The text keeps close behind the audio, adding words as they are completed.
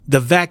The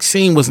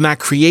vaccine was not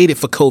created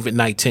for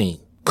COVID-19.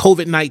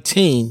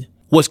 COVID-19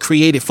 was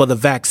created for the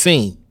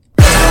vaccine.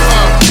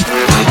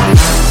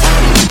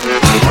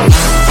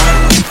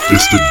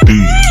 It's the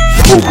D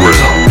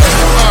program.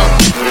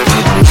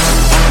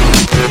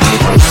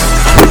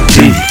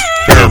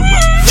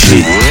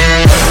 DMT.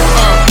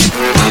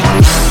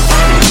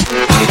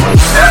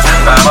 At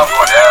this time, I'm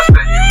going to ask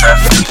that you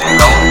fasten your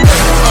seatbelt.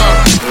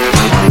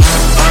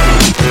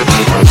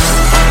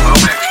 We'll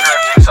be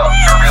experiencing some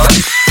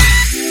turbulence.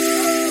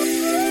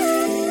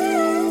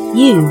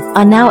 You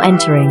are now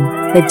entering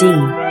the D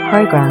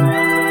program.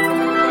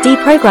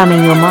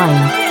 Deprogramming your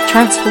mind,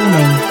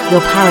 transforming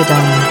your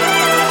paradigm.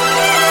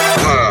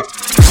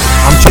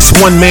 I'm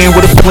just one man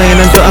with a plan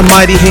under a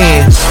mighty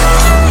hand.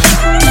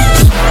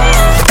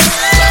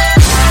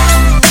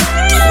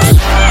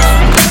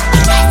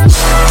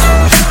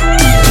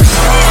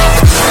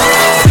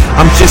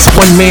 I'm just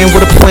one man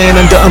with a plan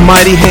under a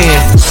mighty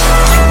hand.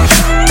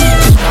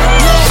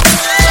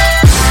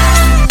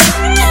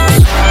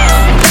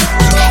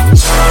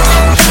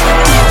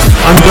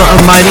 Under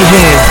a mighty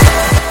hand.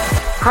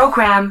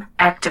 Program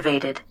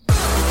activated.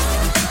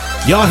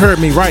 Y'all heard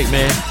me right,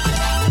 man.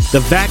 The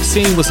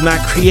vaccine was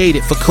not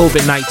created for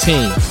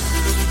COVID-19,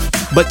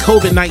 but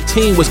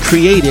COVID-19 was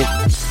created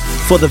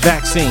for the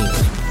vaccine.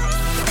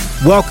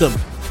 Welcome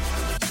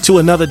to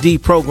another D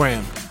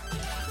program.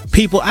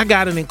 People,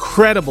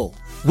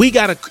 we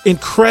got an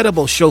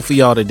incredible show for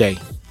y'all today.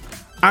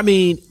 I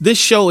mean, this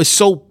show is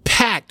so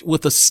packed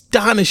with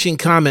astonishing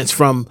comments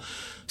from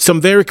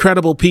some very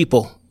credible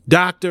people,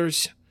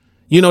 doctors,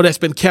 that's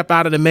been kept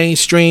out of the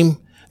mainstream.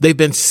 They've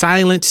been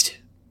silenced,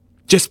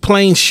 just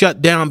plain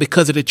shut down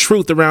because of the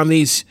truth around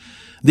these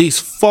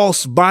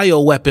false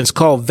bioweapons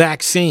called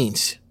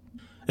vaccines.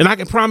 And I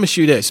can promise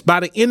you this,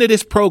 by the end of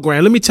this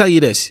program, let me tell you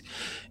this,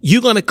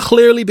 you're going to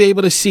clearly be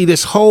able to see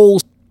this whole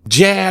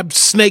jab,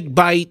 snake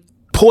bite,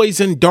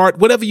 poison dart,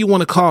 whatever you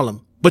want to call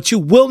them. But you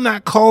will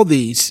not call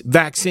these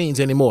vaccines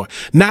anymore.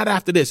 Not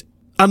after this,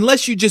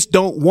 unless you just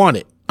don't want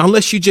it,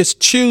 unless you just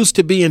choose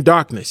to be in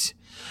darkness.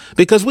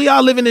 Because we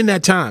are living in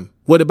that time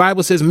where the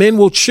Bible says men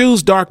will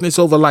choose darkness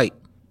over light.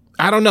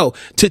 I don't know,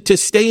 to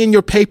stay in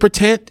your paper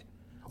tent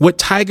with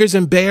tigers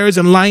and bears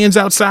and lions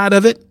outside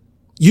of it.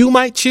 You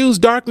might choose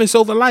darkness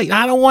over light.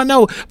 I don't want to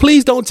know.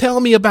 Please don't tell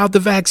me about the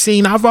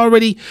vaccine. I've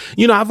already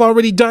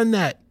done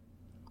that.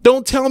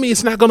 Don't tell me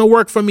it's not going to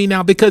work for me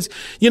now because,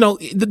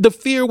 the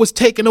fear was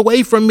taken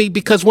away from me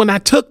because when I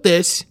took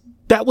this,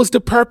 that was the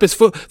purpose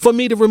for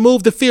me to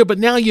remove the fear. But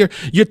now you're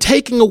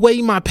taking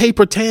away my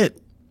paper tent.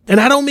 And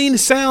I don't mean to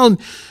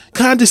sound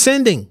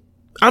condescending.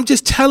 I'm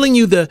just telling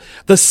you the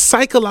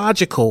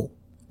psychological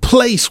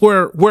place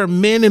where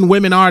men and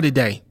women are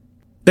today.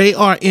 They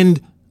are in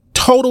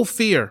total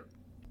fear.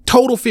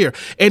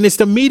 And it's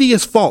the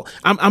media's fault.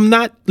 I'm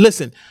not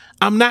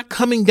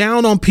coming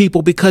down on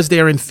people because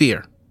they're in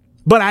fear.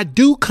 But I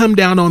do come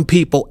down on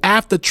people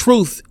after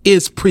truth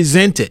is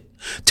presented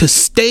to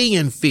stay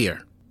in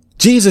fear.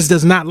 Jesus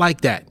does not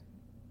like that.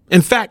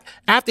 In fact,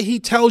 after he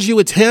tells you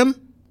it's him,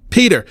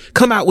 Peter,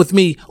 come out with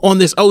me on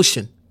this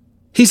ocean.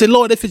 He said,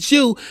 Lord, if it's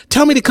you,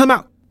 tell me to come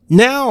out.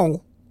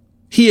 Now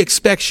he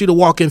expects you to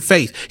walk in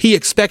faith. He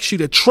expects you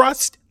to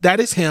trust that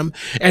is him.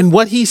 And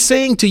what he's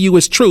saying to you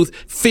is truth.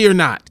 Fear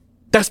not.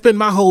 That's been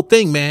my whole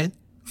thing, man.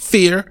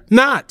 Fear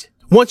not.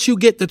 Once you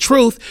get the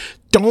truth,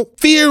 don't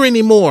fear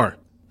anymore.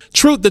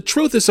 The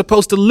truth is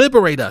supposed to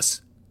liberate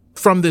us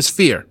from this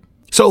fear.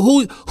 So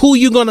who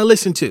you going to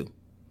listen to?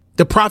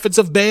 The prophets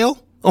of Baal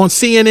on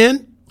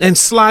CNN and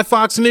Sly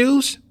Fox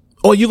News?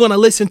 Or you going to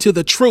listen to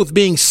the truth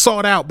being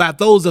sought out by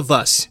those of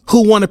us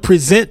who want to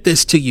present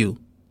this to you,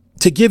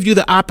 to give you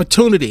the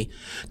opportunity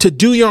to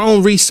do your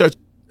own research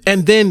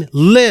and then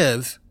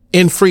live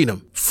in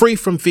freedom, free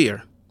from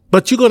fear.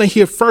 But you're going to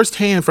hear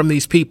firsthand from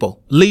these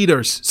people,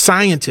 leaders,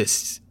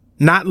 scientists,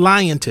 not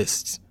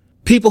lientists,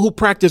 people who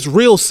practice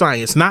real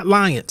science, not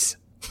lions.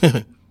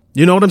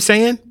 You know what I'm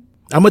saying?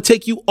 I'm going to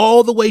take you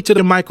all the way to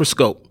the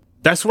microscope.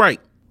 That's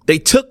right. They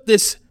took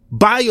this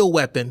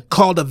bioweapon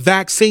called a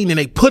vaccine and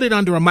they put it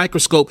under a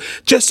microscope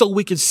just so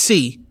we can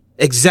see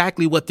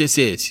exactly what this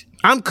is.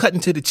 I'm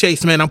cutting to the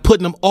chase, man. I'm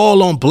putting them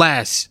all on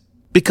blast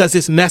because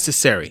it's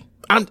necessary.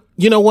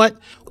 You know what?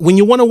 When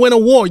you want to win a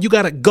war, you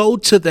got to go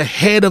to the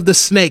head of the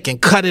snake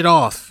and cut it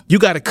off. You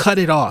got to cut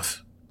it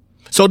off.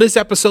 So this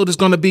episode is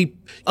going to be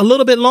a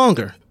little bit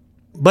longer,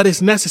 but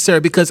it's necessary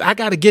because I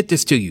got to get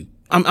this to you.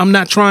 I'm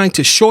not trying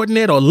to shorten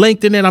it or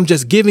lengthen it. I'm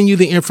just giving you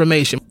the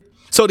information.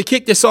 So to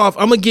kick this off,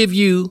 I'm going to give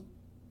you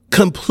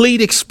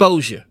complete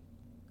exposure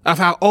of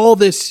how all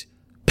this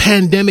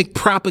pandemic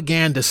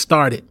propaganda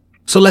started.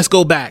 So let's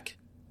go back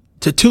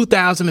to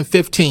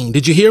 2015.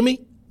 Did you hear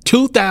me?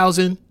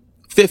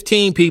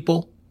 2015,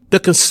 people. The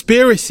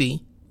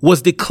conspiracy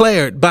was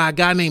declared by a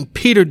guy named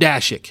Peter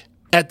Daszak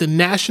at the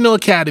National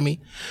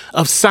Academy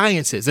of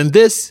Sciences. And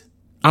this,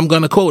 I'm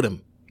going to quote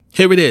him.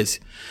 Here it is.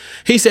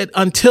 He said,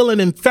 until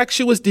an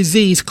infectious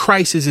disease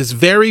crisis is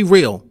very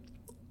real,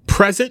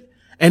 present,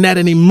 and at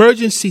an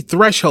emergency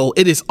threshold,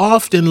 it is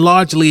often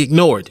largely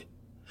ignored.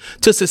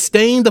 To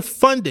sustain the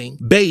funding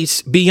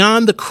base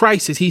beyond the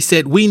crisis, he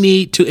said, we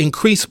need to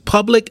increase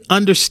public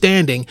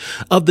understanding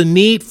of the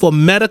need for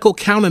medical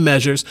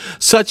countermeasures,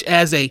 such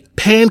as a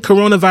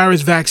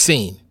pan-coronavirus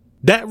vaccine.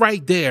 That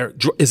right there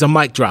is a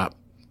mic drop.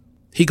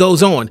 He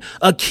goes on,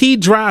 a key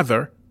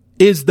driver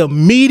is the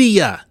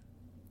media,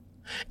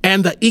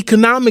 and the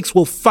economics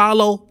will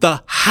follow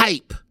the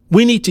hype.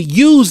 We need to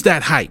use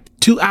that hype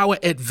to our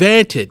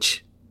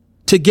advantage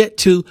to get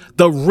to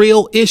the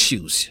real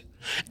issues.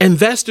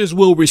 Investors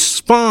will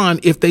respond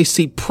if they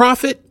see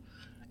profit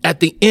at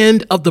the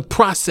end of the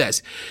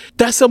process.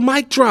 That's a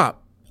mic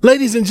drop.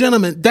 Ladies and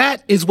gentlemen,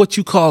 that is what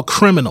you call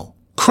criminal.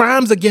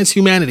 Crimes against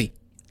humanity.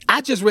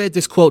 I just read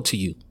this quote to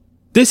you.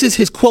 This is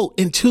his quote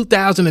in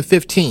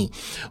 2015.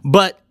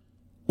 But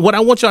what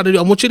I want y'all to do,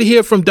 I want you to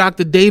hear from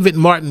Dr. David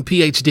Martin,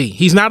 PhD.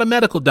 He's not a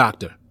medical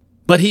doctor,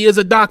 but he is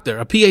a doctor,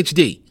 a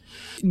PhD,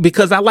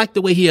 because I like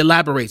the way he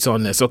elaborates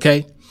on this,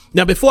 okay?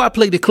 Now, before I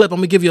play the clip, I'm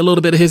going to give you a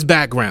little bit of his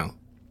background.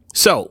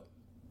 So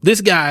this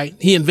guy,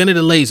 he invented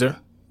a laser,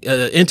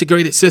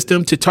 integrated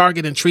system to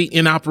target and treat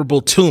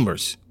inoperable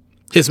tumors.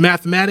 His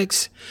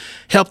mathematics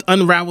helped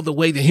unravel the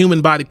way the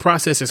human body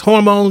processes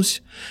hormones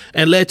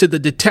and led to the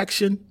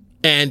detection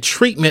and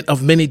treatment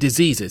of many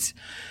diseases.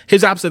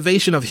 His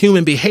observation of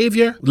human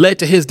behavior led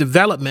to his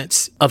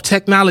developments of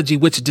technology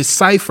which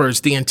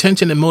deciphers the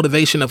intention and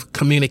motivation of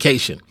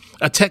communication,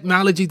 a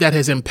technology that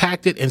has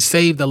impacted and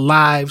saved the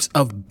lives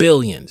of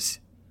billions.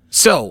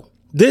 So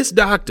this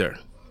doctor,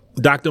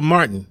 Dr.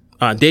 Martin,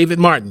 David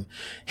Martin,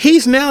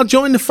 he's now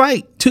joined the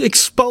fight to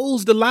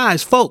expose the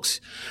lies.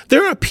 Folks,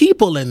 there are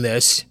people in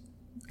this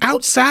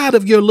outside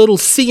of your little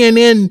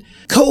CNN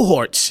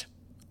cohorts.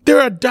 There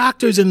are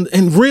doctors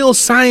and real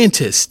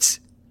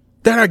scientists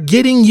that are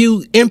getting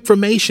you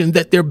information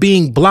that they're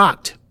being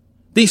blocked.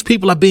 These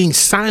people are being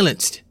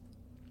silenced,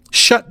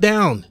 shut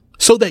down,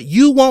 so that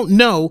you won't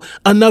know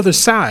another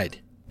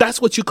side.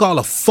 That's what you call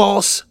a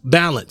false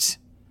balance.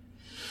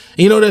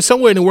 You know, there's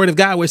somewhere in the Word of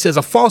God where it says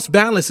a false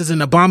balance is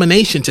an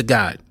abomination to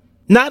God.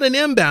 Not an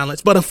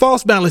imbalance, but a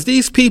false balance.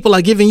 These people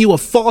are giving you a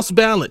false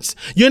balance.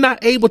 You're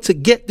not able to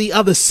get the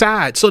other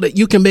side so that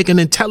you can make an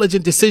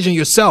intelligent decision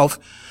yourself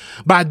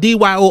by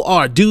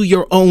DYOR, do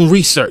your own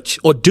research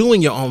or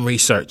doing your own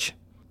research.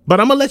 But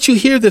I'm going to let you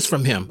hear this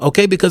from him,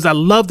 okay? Because I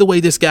love the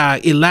way this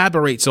guy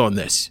elaborates on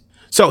this.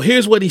 So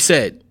here's what he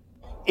said.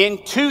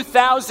 In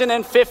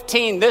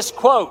 2015, this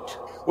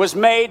quote was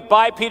made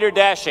by Peter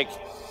Daszak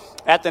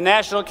at the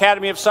National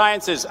Academy of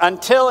Sciences.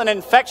 Until an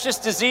infectious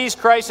disease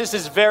crisis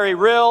is very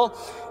real,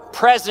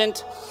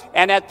 present,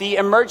 and at the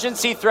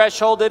emergency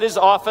threshold, it is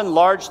often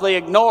largely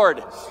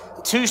ignored.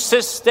 To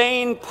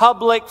sustain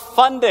public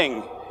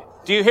funding.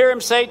 Do you hear him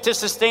say to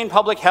sustain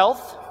public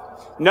health?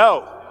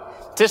 No.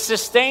 To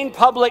sustain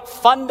public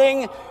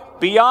funding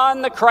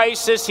beyond the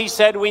crisis, he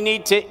said we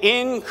need to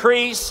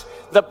increase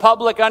the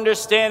public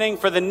understanding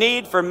for the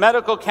need for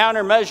medical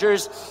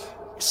countermeasures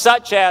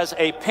such as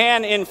a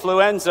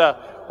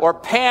pan-influenza or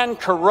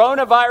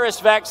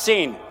pan-coronavirus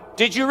vaccine.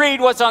 Did you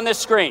read what's on this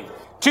screen?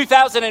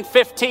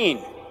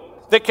 2015,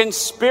 the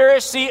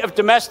conspiracy of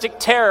domestic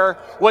terror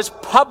was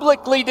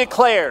publicly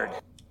declared.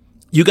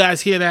 You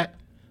guys hear that?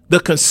 The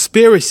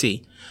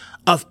conspiracy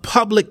of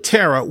public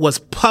terror was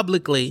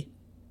publicly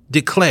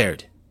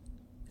declared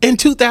in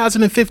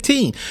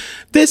 2015.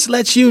 This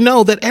lets you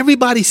know that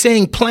everybody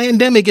saying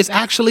Plandemic is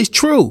actually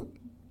true.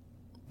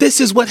 This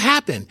is what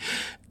happened.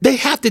 They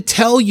have to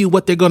tell you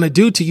what they're going to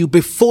do to you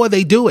before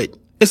they do it.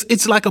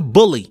 It's like a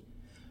bully,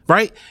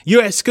 right?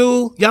 You're at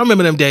school. Y'all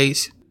remember them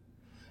days.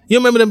 You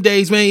remember them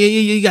days, man.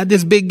 You got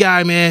this big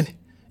guy, man.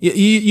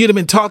 You'd have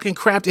been talking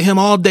crap to him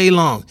all day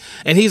long.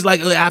 And he's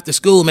like, after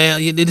school,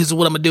 man, this is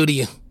what I'm going to do to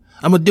you.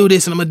 I'm going to do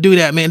this and I'm going to do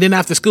that, man. Then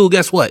after school,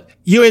 guess what?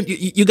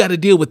 You got to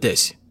deal with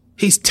this.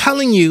 He's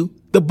telling you,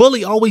 the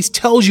bully always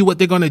tells you what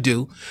they're going to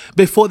do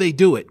before they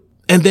do it.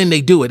 And then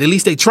they do it. At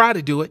least they try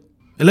to do it.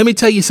 And let me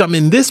tell you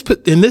something.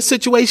 In this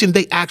situation,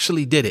 they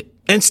actually did it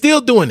and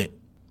still doing it.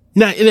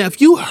 Now, if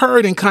you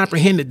heard and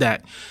comprehended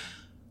that,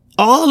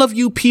 all of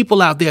you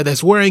people out there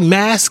that's wearing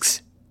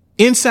masks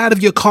inside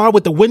of your car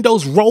with the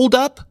windows rolled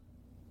up,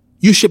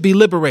 you should be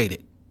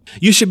liberated.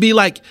 You should be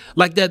like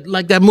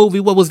that movie.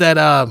 What was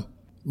that?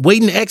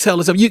 Waiting to exhale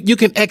or something. You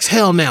can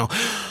exhale now.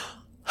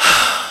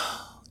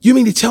 You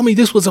mean to tell me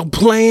this was a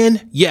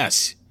plan?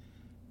 Yes.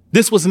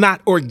 This was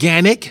not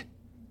organic.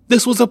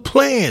 This was a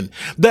plan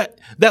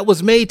that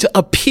was made to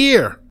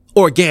appear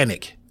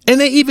organic. And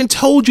they even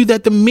told you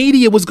that the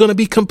media was going to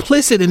be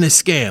complicit in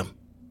this scam.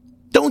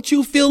 Don't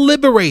you feel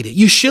liberated?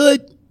 You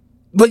should,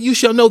 but you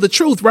shall know the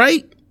truth,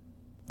 right?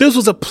 This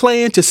was a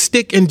plan to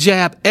stick and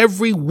jab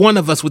every one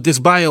of us with this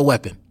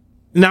bioweapon.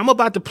 Now I'm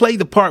about to play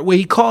the part where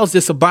he calls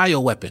this a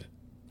bioweapon.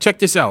 Check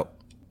this out.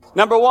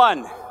 Number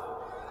one,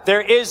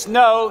 there is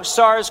no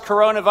SARS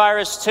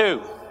coronavirus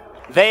 2.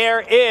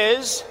 There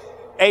is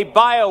a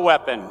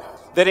bioweapon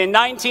that in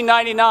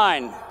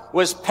 1999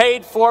 was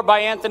paid for by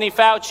Anthony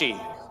Fauci,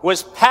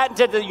 was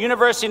patented at the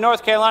University of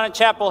North Carolina,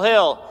 Chapel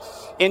Hill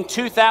in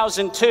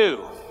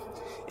 2002.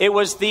 It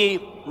was the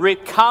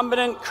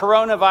recombinant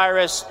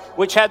coronavirus,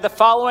 which had the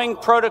following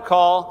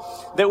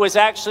protocol that was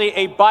actually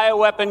a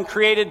bioweapon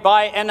created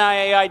by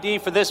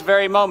NIAID for this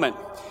very moment.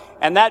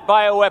 And that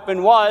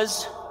bioweapon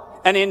was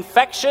an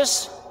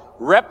infectious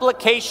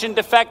replication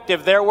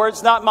defective, their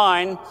words not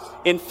mine,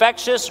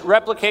 infectious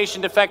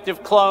replication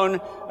defective clone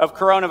of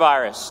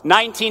coronavirus.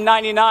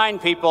 1999,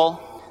 people,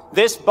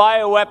 this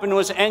bioweapon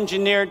was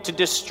engineered to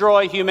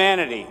destroy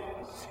humanity.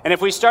 And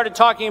if we started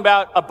talking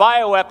about a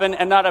bioweapon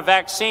and not a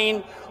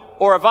vaccine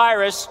or a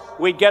virus,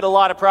 we'd get a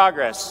lot of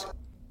progress.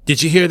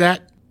 Did you hear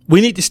that?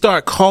 We need to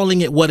start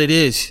calling it what it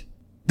is.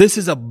 This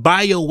is a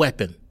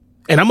bioweapon.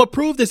 And I'm going to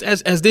prove this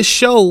as this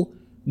show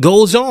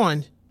goes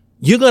on.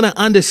 You're going to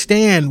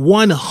understand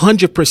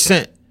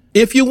 100%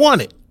 if you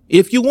want it,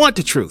 if you want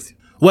the truth,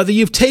 whether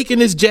you've taken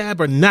this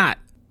jab or not.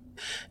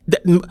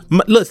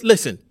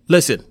 Listen.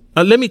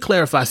 Let me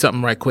clarify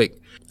something right quick.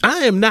 I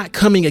am not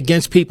coming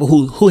against people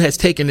who has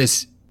taken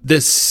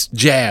this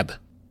jab.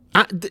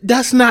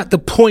 That's not the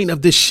point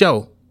of this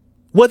show.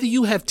 Whether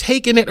you have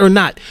taken it or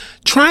not,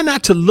 try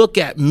not to look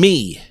at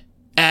me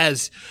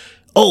as,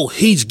 oh,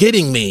 he's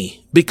getting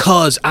me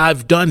because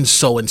I've done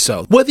so and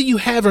so. Whether you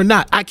have or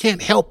not, I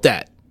can't help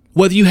that.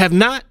 Whether you have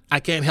not,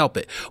 I can't help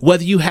it.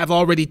 Whether you have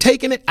already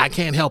taken it, I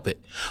can't help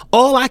it.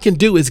 All I can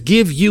do is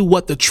give you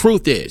what the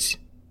truth is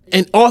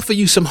and offer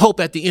you some hope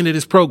at the end of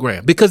this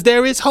program, because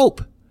there is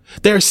hope.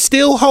 There's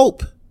still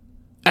hope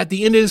at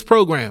the end of this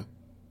program.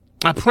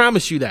 I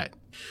promise you that.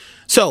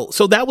 So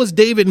that was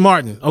David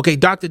Martin. Okay,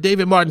 Dr.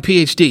 David Martin,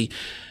 PhD.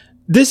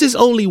 This is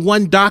only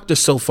one doctor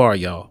so far,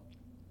 y'all.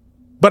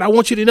 But I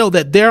want you to know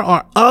that there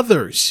are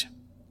others.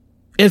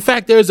 In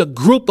fact, there's a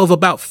group of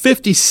about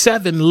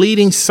 57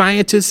 leading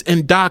scientists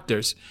and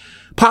doctors,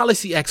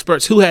 policy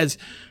experts, who has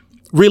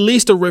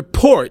released a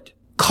report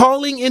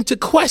calling into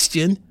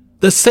question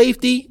the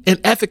safety and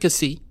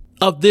efficacy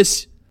of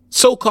this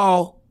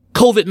so-called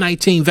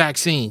COVID-19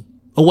 vaccine,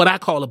 or what I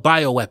call a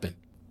bioweapon.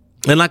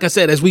 And like I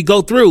said, as we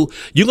go through,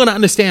 you're going to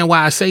understand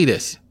why I say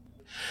this.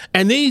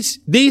 And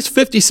these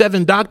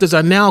 57 doctors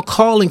are now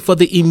calling for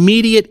the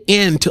immediate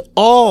end to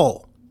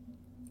all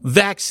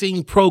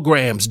vaccine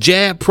programs,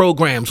 jab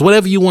programs,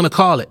 whatever you want to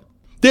call it.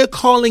 They're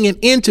calling an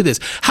end to this.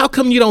 How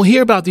come you don't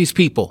hear about these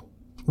people?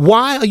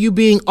 Why are you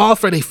being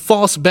offered a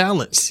false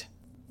balance?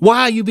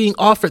 Why are you being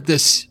offered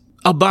this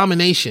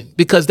abomination?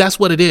 Because that's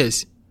what it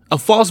is. A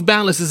false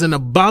balance is an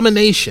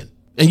abomination,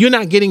 and you're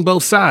not getting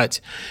both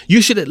sides.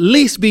 You should at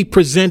least be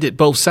presented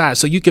both sides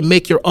so you can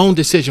make your own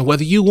decision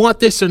whether you want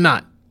this or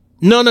not.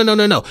 No.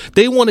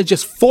 They want to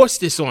just force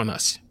this on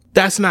us.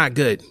 That's not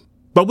good.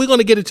 But we're going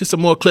to get into some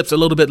more clips a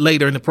little bit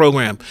later in the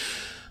program.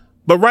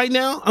 But right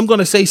now, I'm going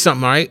to say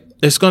something, all right?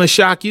 It's going to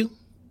shock you,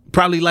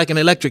 probably like an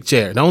electric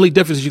chair. The only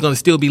difference is you're going to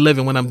still be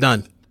living when I'm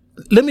done.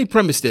 Let me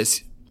premise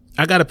this.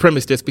 I got to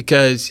premise this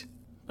because,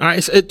 all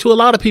right, to a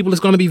lot of people, it's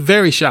going to be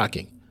very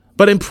shocking.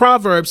 But in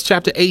Proverbs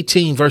chapter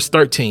 18, verse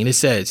 13, it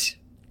says,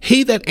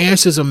 "He that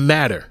answers a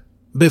matter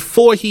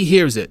before he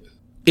hears it,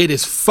 it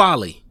is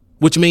folly,"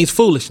 which means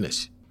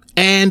foolishness,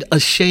 "and a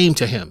shame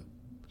to him."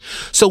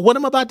 So what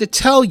I'm about to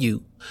tell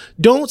you,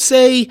 don't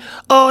say,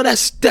 oh,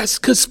 that's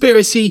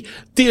conspiracy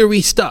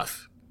theory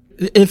stuff.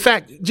 In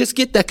fact, just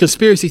get that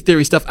conspiracy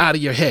theory stuff out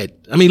of your head.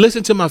 I mean,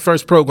 listen to my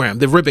first program,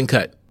 The Ribbon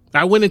Cut.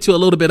 I went into a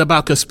little bit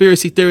about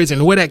conspiracy theories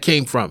and where that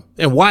came from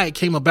and why it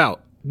came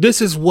about.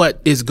 This is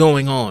what is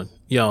going on,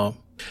 y'all.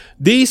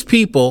 These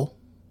people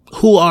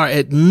who are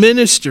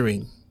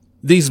administering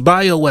these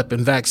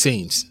bioweapon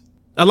vaccines,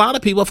 a lot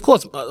of people, of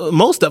course,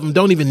 most of them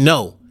don't even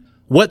know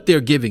what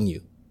they're giving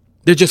you.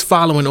 They're just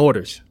following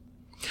orders.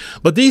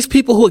 But these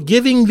people who are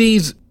giving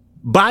these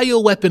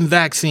bioweapon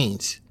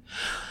vaccines,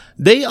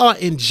 they are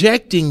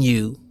injecting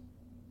you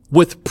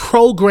with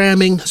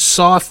programming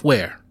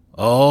software.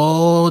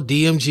 Oh,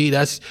 DMG,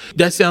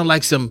 that sounds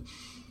like some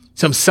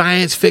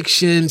science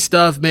fiction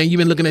stuff, man. You've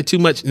been looking at too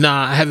much.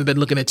 Nah, I haven't been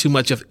looking at too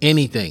much of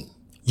anything.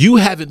 You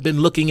haven't been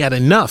looking at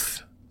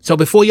enough. So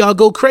before y'all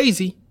go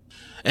crazy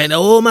and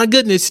oh my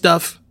goodness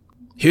stuff,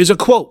 here's a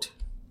quote.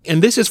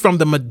 And this is from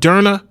the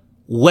Moderna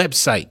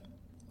website.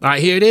 All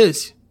right, here it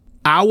is.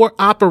 "Our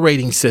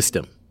operating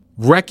system,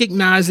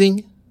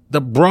 recognizing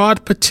the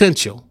broad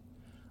potential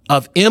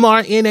of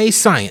mRNA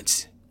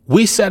science,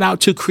 we set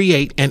out to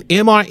create an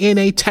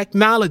mRNA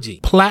technology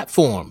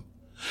platform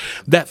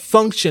that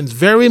functions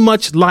very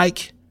much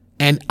like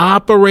an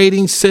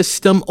operating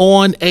system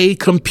on a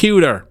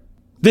computer."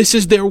 This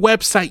is their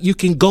website. You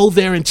can go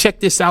there and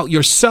check this out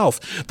yourself.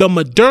 The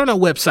Moderna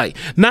website,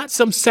 not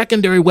some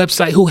secondary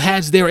website who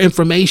has their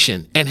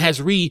information and has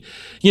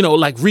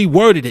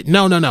reworded it.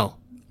 No.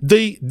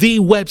 The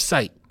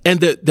website. And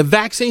the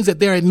vaccines that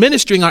they're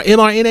administering are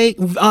mRNA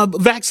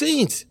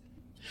vaccines.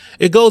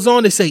 It goes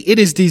on to say it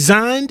is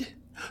designed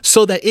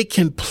so that it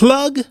can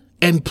plug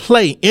and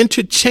play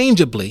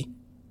interchangeably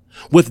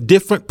with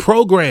different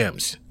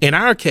programs. In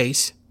our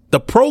case, the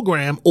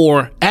program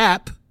or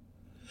app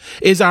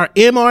is our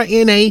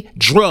mRNA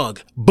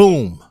drug.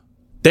 Boom.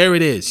 There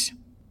it is.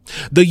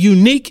 The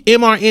unique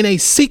mRNA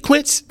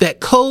sequence that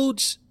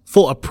codes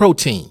for a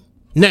protein.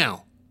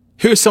 Now,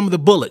 Here's some of the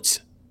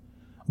bullets.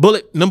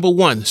 Bullet number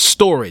 1,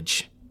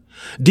 storage.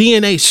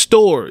 DNA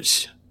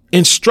stores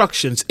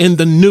instructions in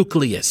the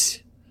nucleus.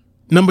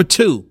 Number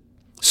 2,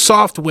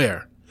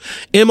 software.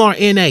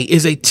 mRNA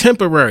is a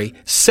temporary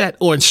set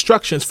or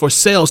instructions for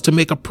cells to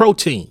make a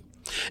protein.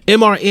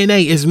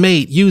 mRNA is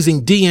made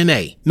using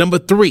DNA. Number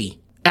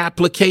 3,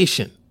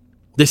 application.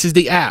 This is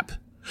the app.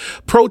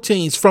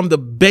 Proteins from the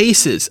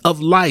basis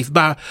of life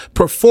by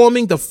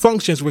performing the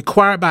functions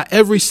required by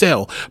every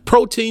cell.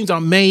 Proteins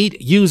are made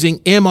using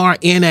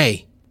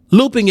mRNA,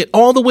 looping it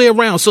all the way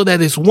around so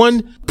that it's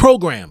one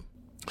program.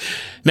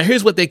 Now,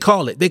 here's what they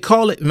call it. They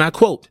call it, and I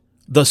quote,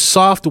 the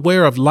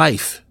software of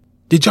life.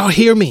 Did y'all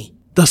hear me?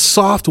 The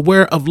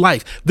software of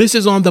life. This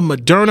is on the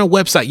Moderna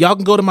website. Y'all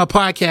can go to my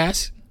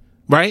podcast,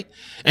 right?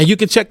 And you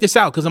can check this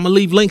out because I'm going to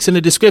leave links in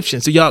the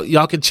description so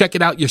y'all can check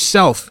it out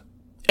yourself.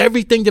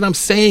 Everything that I'm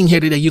saying here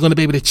today, you're going to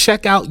be able to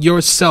check out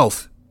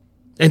yourself.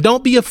 And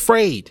don't be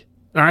afraid.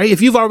 All right. If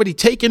you've already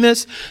taken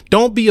this,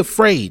 don't be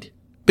afraid,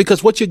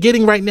 because what you're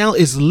getting right now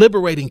is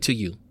liberating to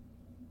you.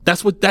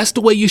 That's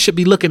the way you should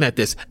be looking at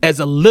this, as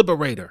a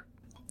liberator.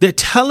 They're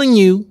telling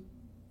you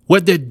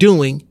what they're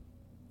doing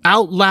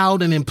out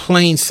loud and in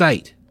plain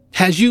sight.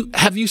 Have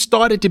you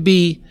started to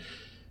be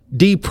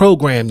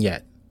deprogrammed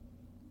yet?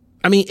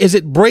 I mean, is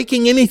it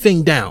breaking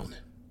anything down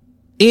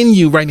in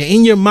you right now,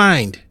 in your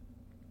mind?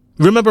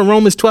 Remember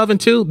Romans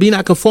 12:2, be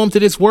not conformed to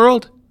this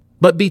world,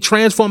 but be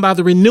transformed by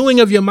the renewing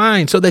of your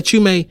mind so that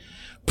you may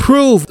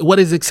prove what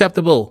is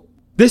acceptable.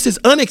 This is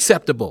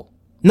unacceptable,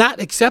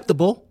 not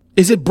acceptable.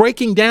 Is it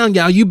breaking down,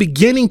 y'all? Are you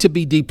beginning to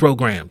be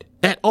deprogrammed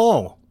at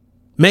all?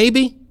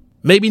 Maybe,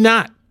 maybe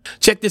not.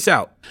 Check this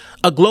out.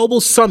 A global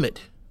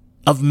summit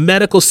of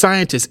medical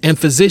scientists and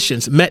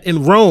physicians met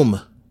in Rome.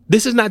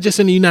 This is not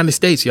just in the United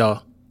States,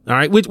 y'all. All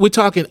right. We're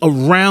talking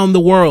around the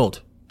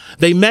world.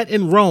 They met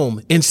in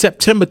Rome in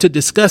September to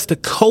discuss the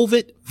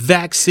COVID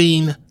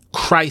vaccine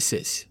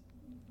crisis.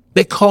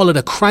 They call it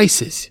a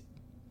crisis.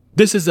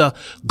 This is a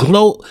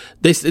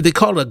they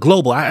call it a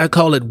global, I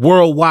call it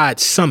worldwide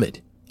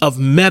summit of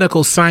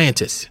medical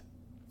scientists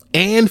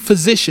and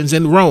physicians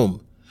in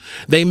Rome.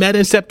 They met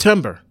in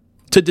September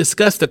to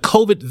discuss the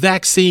COVID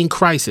vaccine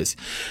crisis.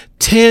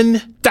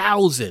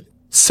 10,000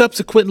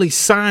 subsequently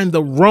signed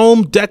the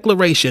Rome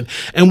Declaration,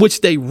 in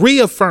which they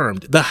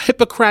reaffirmed the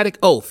Hippocratic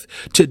Oath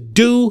to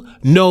do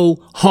no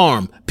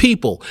harm.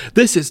 People,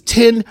 this is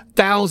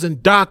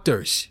 10,000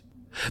 doctors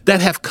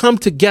that have come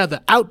together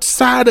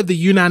outside of the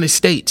United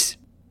States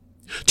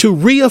to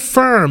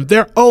reaffirm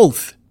their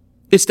oath.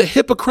 It's the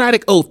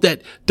Hippocratic Oath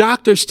that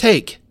doctors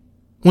take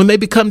when they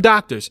become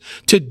doctors,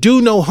 to do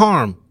no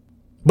harm.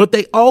 But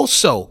they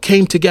also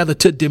came together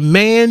to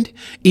demand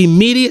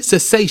immediate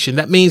cessation.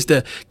 That means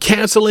the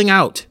canceling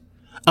out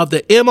of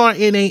the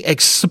mRNA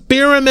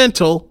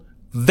experimental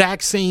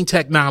vaccine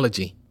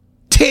technology.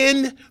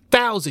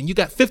 10,000. You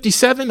got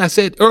 57. I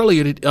said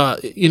earlier,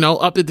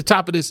 up at the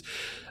top of this,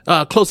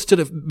 closer to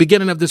the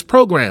beginning of this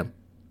program.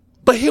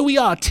 But here we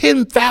are,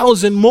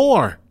 10,000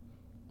 more.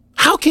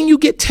 How can you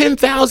get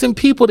 10,000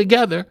 people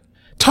together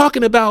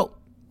talking about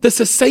the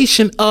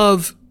cessation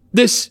of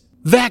this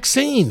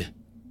vaccine?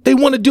 They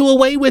want to do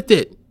away with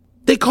it.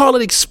 They call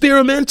it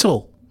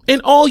experimental.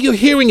 And all you're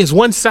hearing is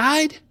one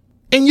side.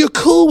 And you're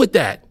cool with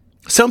that.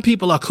 Some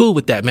people are cool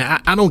with that,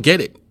 man. I don't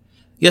get it.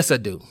 Yes, I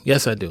do.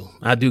 Yes, I do.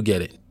 I do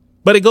get it.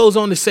 But it goes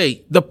on to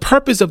say the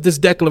purpose of this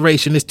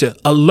declaration is to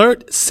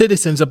alert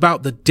citizens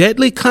about the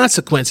deadly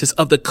consequences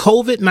of the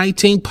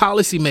COVID-19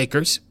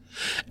 policymakers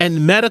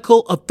and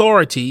medical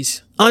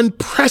authorities'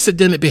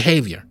 unprecedented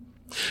behavior.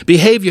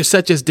 Behavior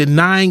such as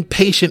denying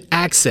patient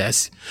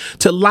access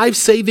to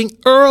life-saving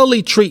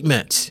early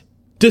treatments,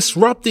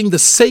 disrupting the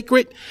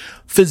sacred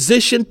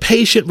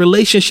physician-patient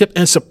relationship,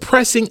 and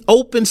suppressing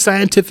open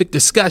scientific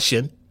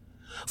discussion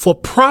for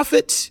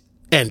profits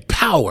and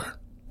power.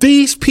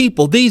 These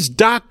people, these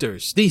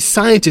doctors, these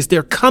scientists,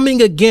 they're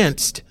coming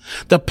against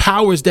the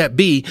powers that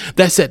be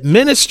that's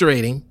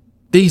administrating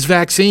these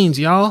vaccines,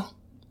 y'all.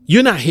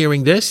 You're not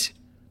hearing this.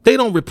 They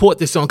don't report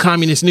this on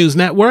Communist News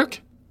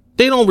Network.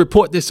 They don't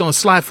report this on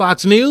Sly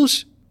Fox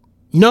News.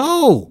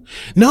 No.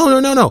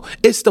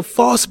 It's the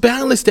false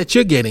balance that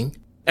you're getting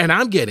and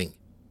I'm getting.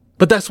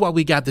 But that's why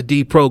we got the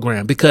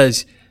deprogram,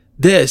 because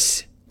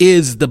this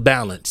is the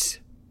balance.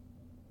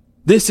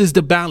 This is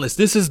the balance.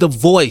 This is the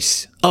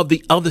voice of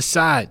the other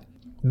side.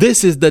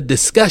 This is the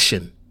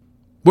discussion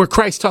where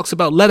Christ talks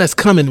about, let us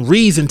come and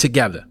reason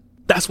together.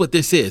 That's what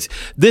this is.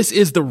 This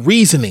is the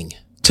reasoning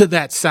to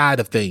that side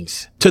of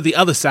things, to the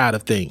other side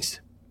of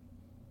things.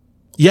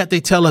 Yet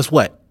they tell us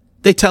what?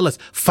 They tell us,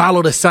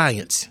 follow the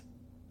science.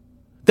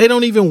 They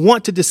don't even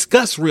want to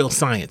discuss real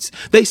science.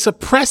 They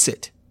suppress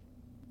it.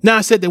 Now,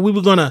 I said that we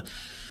were going to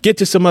get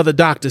to some other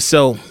doctors.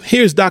 So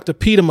here's Dr.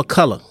 Peter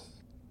McCullough.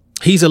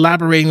 He's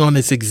elaborating on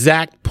this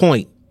exact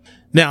point.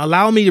 Now,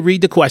 allow me to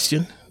read the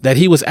question that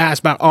he was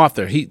asked by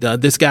author.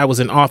 This guy was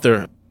an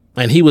author,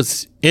 and he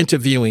was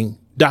interviewing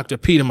Dr.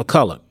 Peter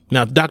McCullough.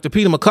 Now, Dr.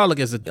 Peter McCullough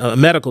is a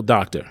medical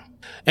doctor.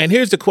 And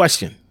here's the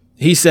question.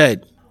 He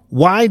said,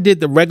 why did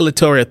the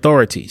regulatory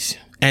authorities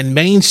and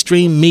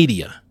mainstream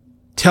media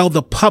tell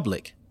the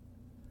public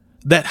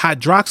that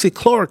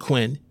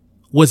hydroxychloroquine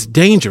was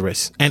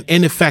dangerous and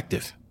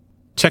ineffective.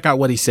 Check out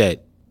what he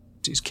said.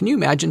 Can you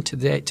imagine to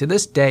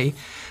this day,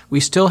 we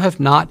still have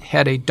not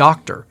had a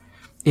doctor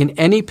in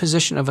any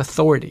position of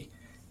authority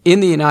in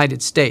the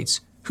United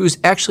States who's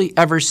actually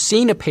ever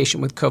seen a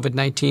patient with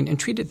COVID-19 and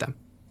treated them?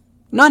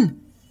 None.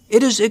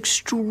 It is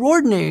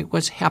extraordinary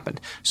what's happened.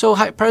 So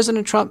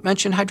President Trump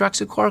mentioned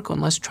hydroxychloroquine.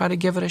 Let's try to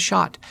give it a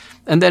shot.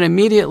 And then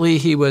immediately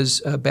he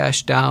was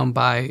bashed down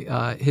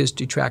by his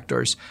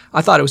detractors.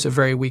 I thought it was a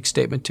very weak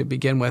statement to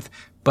begin with,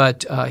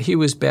 but he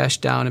was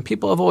bashed down. And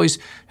people have always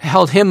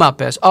held him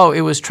up as, oh,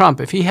 it was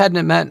Trump. If he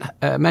hadn't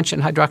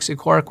mentioned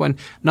hydroxychloroquine,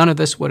 none of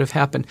this would have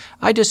happened.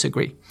 I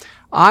disagree.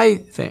 I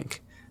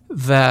think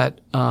that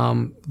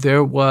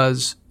there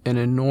was an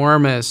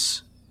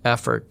enormous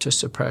effort to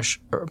suppress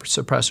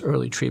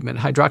early treatment.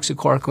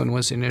 Hydroxychloroquine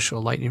was the initial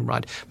lightning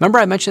rod. Remember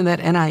I mentioned that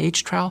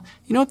NIH trial?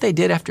 You know what they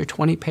did after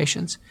 20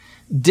 patients?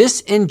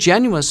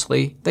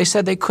 Disingenuously, they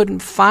said they couldn't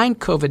find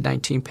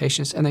COVID-19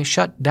 patients, and they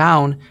shut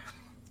down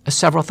a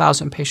several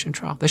thousand patient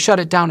trial. They shut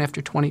it down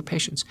after 20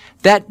 patients.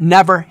 That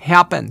never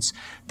happens.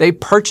 They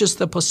purchased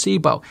the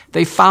placebo.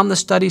 They found the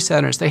study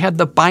centers. They had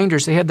the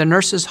binders. They had the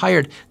nurses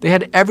hired. They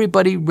had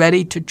everybody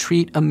ready to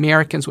treat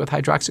Americans with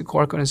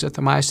hydroxychloroquine and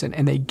azithromycin,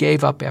 and they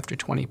gave up after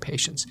 20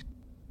 patients.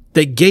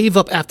 They gave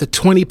up after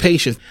 20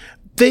 patients.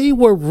 They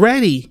were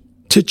ready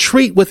to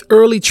treat with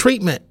early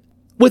treatment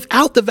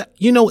without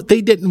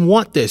they didn't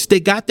want this.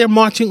 They got their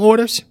marching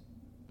orders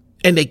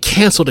and they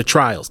canceled the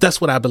trials. That's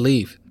what I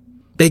believe.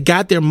 They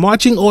got their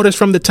marching orders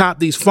from the top,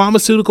 these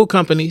pharmaceutical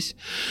companies,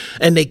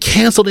 and they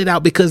canceled it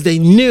out because they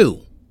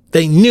knew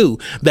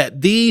that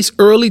these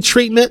early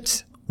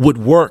treatments would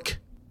work.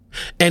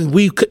 And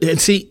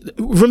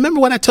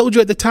remember what I told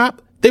you at the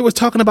top? They were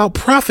talking about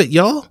profit,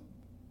 y'all.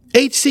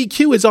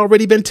 HCQ has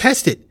already been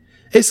tested.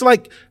 It's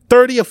like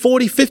 30 or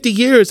 40, 50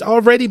 years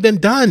already been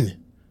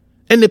done.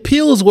 And the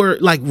pills were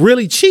like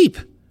really cheap.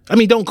 I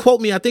mean, don't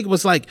quote me. I think it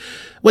was like,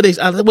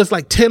 it was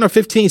like 10 or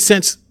 15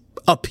 cents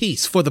a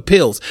piece for the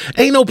pills.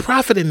 Ain't no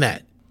profit in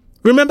that.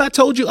 Remember I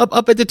told you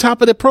up at the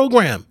top of the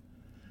program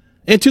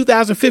in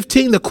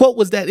 2015, the quote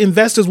was that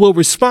investors will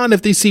respond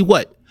if they see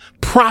what?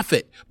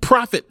 Profit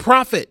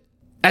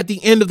at the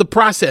end of the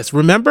process.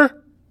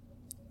 Remember?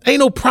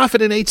 Ain't no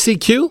profit in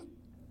HCQ.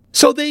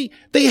 So they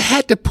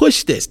had to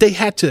push this. They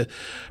had to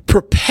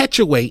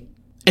perpetuate,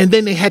 and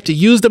then they had to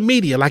use the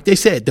media. Like they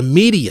said, the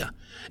media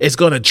is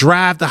going to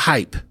drive the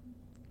hype.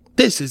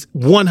 This is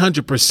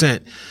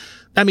 100%.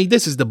 I mean,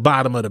 this is the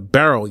bottom of the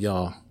barrel,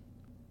 y'all.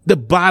 The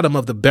bottom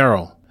of the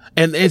barrel.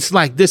 And it's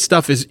like this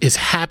stuff is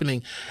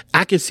happening.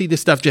 I can see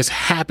this stuff just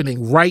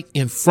happening right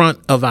in front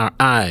of our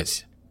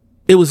eyes.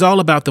 It was all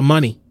about the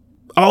money,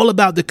 all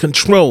about the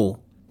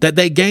control that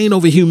they gain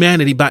over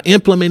humanity by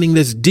implementing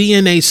this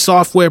DNA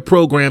software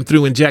program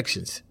through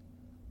injections.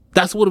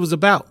 That's what it was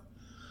about.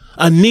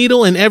 A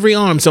needle in every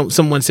arm,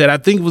 someone said. I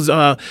think it was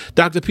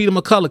Dr. Peter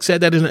McCullough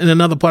said that in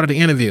another part of the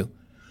interview.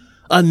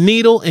 A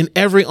needle in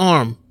every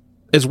arm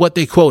is what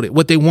they quoted,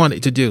 what they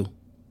wanted to do.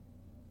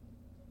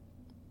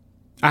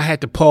 I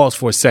had to pause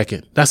for a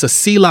second. That's a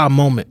Selah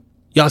moment.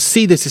 Y'all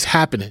see this is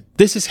happening.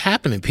 This is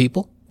happening,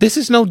 people. This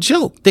is no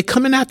joke. They're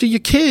coming after your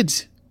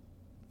kids.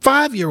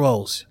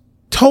 5-year-olds.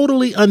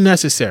 Totally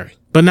unnecessary,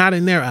 but not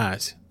in their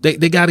eyes. They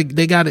gotta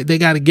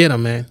get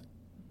them, man.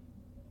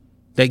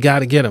 They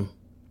gotta get them.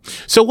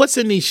 So what's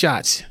in these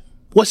shots?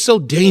 What's so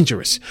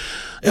dangerous?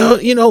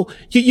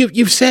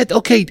 You've said,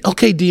 okay,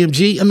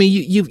 DMG. I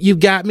mean, you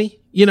got me.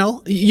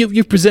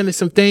 You've presented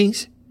some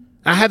things.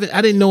 I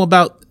didn't know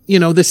about,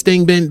 this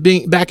thing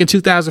being back in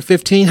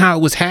 2015, how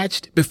it was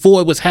hatched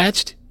before it was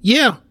hatched.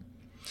 Yeah.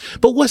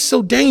 But what's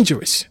so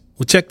dangerous?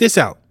 Well, check this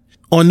out.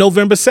 On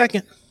November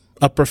 2nd,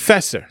 a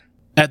professor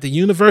at the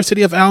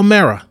University of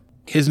Almere,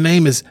 his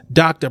name is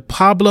Dr.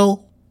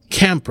 Pablo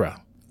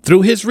Campra.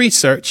 Through his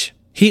research,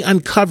 he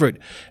uncovered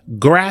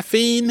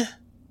graphene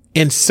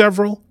in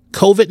several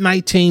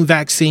COVID-19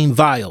 vaccine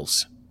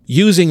vials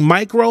using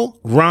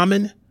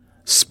micro-Raman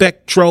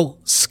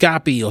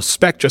spectroscopy.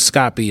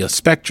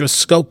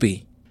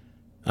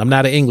 I'm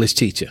not an English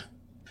teacher.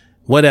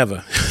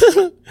 Whatever.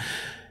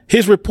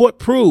 His report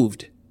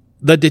proved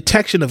the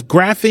detection of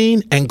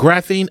graphene and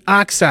graphene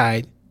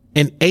oxide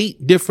in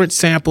 8 different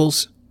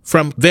samples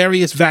from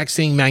various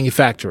vaccine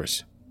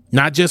manufacturers.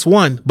 Not just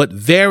one, but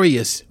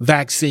various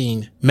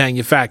vaccine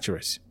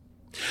manufacturers.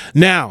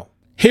 Now,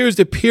 here's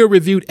the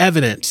peer-reviewed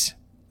evidence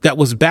that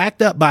was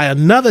backed up by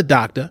another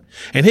doctor,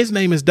 and his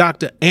name is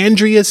Dr.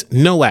 Andreas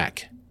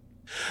Nowak.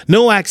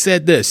 Nowak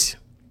said this.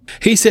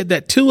 He said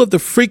that 2 of the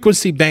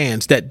frequency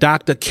bands that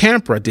Dr.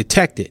 Campra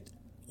detected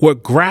were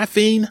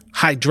graphene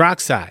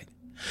hydroxide.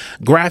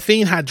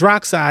 Graphene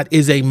hydroxide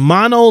is a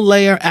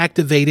monolayer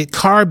activated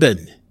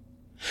carbon.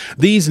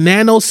 These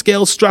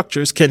nanoscale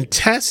structures can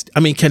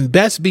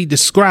best be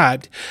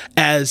described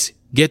as,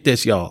 get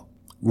this, y'all,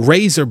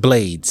 razor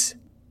blades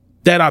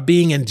that are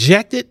being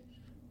injected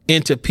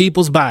into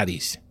people's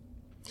bodies.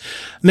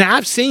 Now,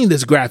 I've seen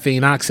this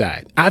graphene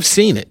oxide. I've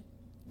seen it.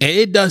 And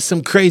it does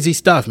some crazy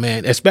stuff,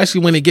 man,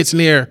 especially when it gets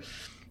near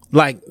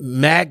like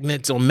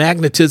magnets or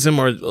magnetism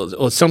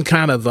or some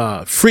kind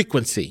of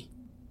frequency.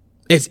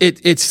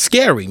 It's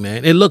scary,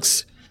 man. It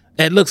looks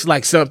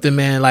like something,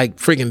 man, like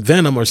freaking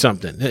Venom or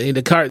something.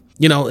 The car,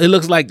 it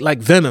looks like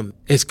Venom.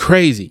 It's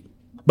crazy.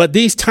 But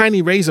these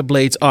tiny razor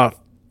blades are,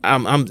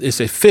 it's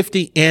a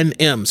 50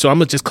 nm. So I'm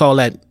gonna just call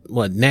that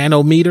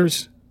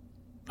nanometers.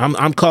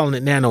 I'm calling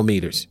it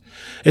nanometers.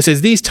 It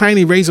says these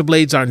tiny razor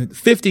blades are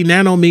 50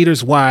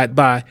 nanometers wide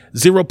by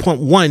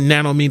 0.1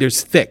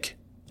 nanometers thick.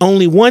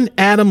 Only one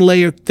atom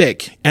layer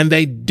thick, and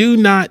they do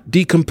not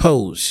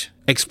decompose,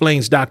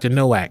 explains Dr.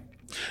 Nowak.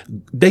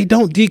 They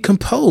don't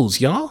decompose,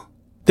 y'all.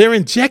 They're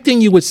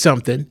injecting you with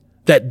something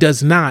that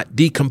does not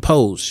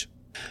decompose.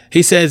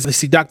 He says,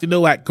 Dr.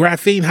 Nowak,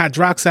 graphene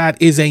hydroxide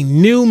is a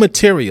new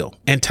material,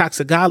 and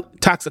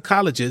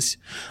toxicologists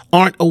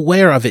aren't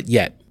aware of it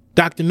yet.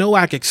 Dr.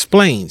 Nowak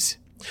explains,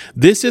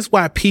 this is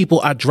why people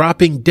are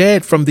dropping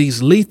dead from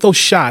these lethal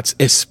shots,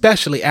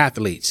 especially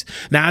athletes.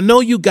 Now, I know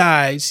you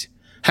guys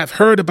have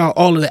heard about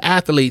all of the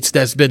athletes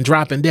that's been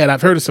dropping dead.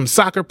 I've heard of some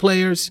soccer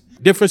players,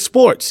 different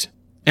sports,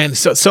 and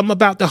so some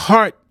about the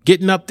heart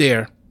getting up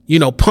there,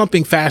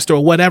 pumping faster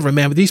or whatever,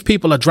 man. But these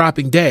people are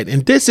dropping dead.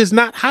 And this is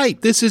not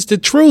hype. This is the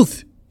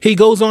truth. He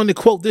goes on to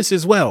quote this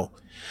as well.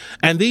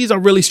 And these are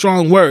really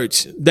strong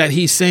words that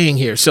he's saying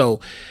here. So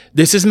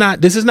this is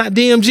not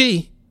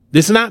DMG.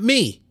 This is not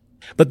me.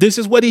 But this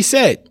is what he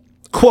said.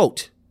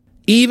 Quote,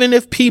 even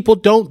if people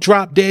don't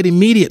drop dead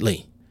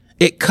immediately,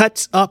 it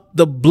cuts up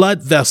the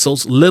blood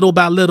vessels little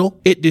by little.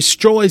 It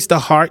destroys the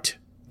heart.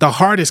 The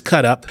heart is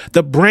cut up.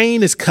 The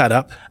brain is cut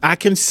up. I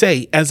can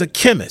say as a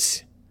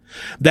chemist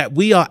that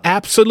we are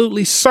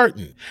absolutely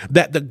certain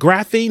that the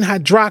graphene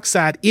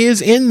hydroxide is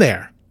in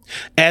there.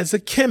 As a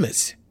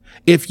chemist,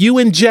 if you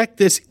inject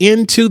this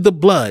into the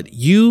blood,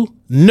 you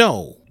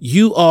know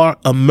you are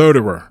a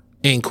murderer,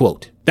 end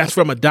quote. That's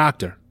from a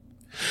doctor.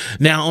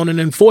 Now, on an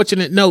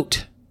unfortunate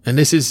note, and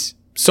this is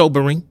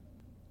sobering,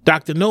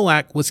 Dr.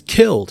 Nowak was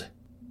killed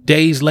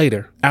days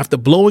later after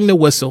blowing the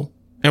whistle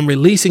and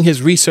releasing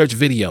his research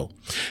video.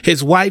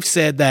 His wife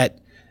said that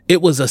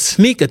it was a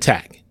sneak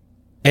attack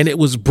and it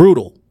was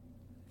brutal.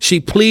 She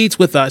pleads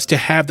with us to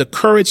have the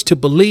courage to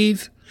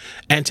believe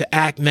and to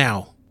act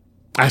now.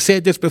 I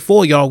said this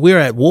before, y'all. We're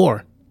at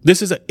war.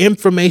 This is an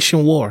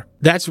information war.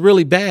 That's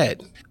really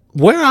bad.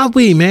 Where are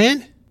we,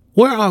 man?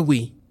 Where are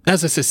we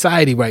as a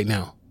society right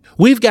now?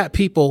 We've got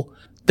people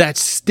that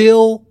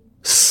still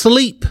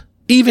sleep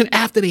even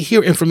after they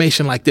hear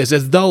information like this,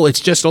 as though it's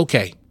just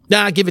okay.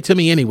 Nah, give it to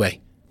me anyway.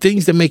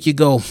 Things that make you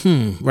go,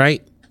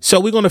 right? So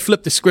we're going to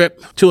flip the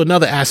script to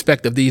another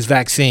aspect of these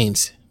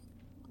vaccines.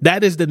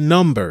 That is the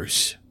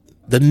numbers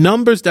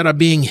that are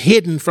being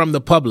hidden from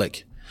the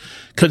public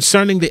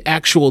concerning the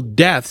actual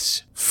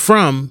deaths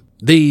from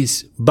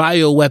these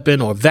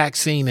bioweapon or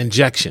vaccine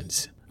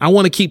injections. I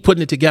want to keep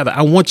putting it together.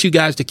 I want you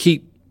guys to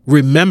keep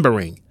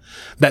remembering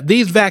that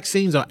these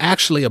vaccines are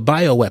actually a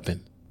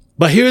bioweapon.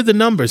 But here are the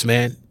numbers,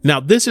 man. Now,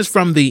 this is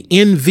from the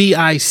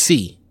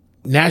NVIC,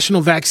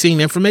 National Vaccine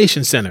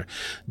Information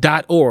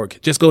Center.org.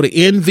 Just go to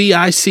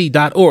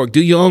nvic.org.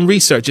 Do your own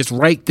research. It's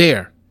right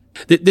there.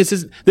 This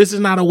is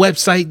not a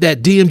website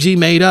that DMG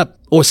made up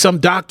or some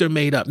doctor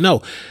made up.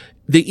 No,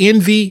 the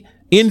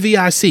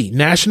NVIC,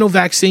 National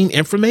Vaccine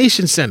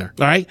Information Center.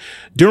 All right.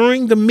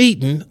 During the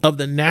meeting of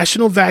the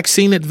National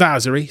Vaccine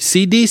Advisory,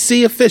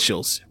 CDC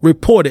officials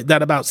reported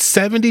that about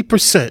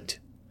 70%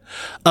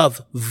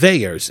 of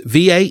VAERS,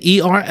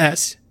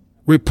 VAERS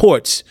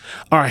reports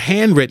are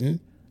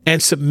handwritten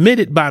and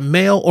submitted by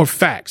mail or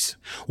fax,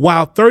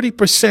 while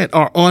 30%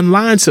 are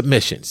online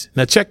submissions.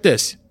 Now check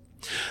this.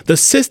 The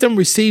system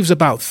receives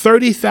about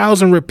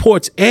 30,000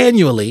 reports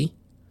annually,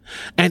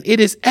 and it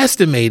is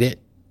estimated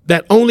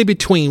that only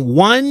between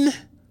 1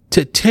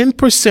 to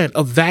 10%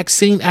 of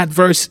vaccine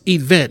adverse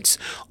events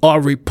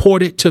are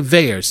reported to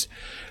VAERS.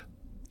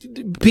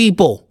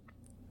 People,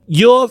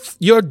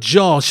 your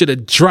jaw should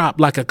have dropped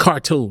like a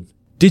cartoon.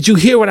 Did you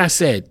hear what I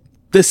said?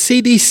 The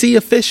CDC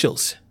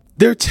officials,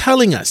 they're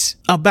telling us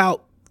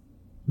about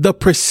the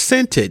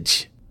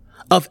percentage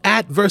of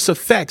adverse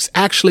effects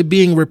actually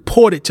being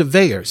reported to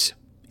VAERS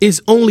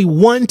is only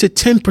 1 to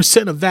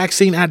 10% of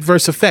vaccine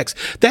adverse effects.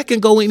 That can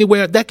go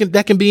anywhere. That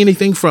can be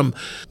anything from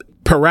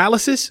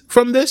paralysis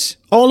from this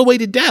all the way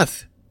to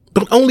death.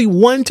 But only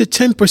 1 to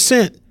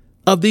 10%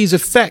 of these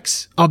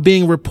effects are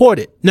being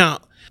reported. Now,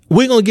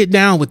 we're going to get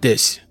down with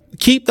this.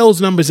 Keep those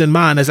numbers in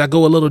mind as I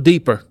go a little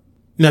deeper.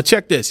 Now,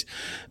 check this.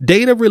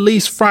 Data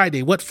released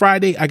Friday. What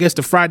Friday? I guess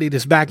the Friday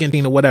that's back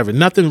ending or whatever.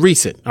 Nothing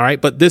recent. All right.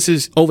 But this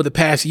is over the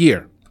past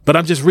year. But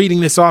I'm just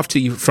reading this off to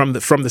you from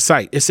the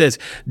site. It says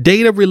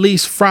data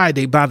released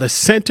Friday by the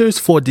Centers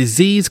for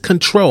Disease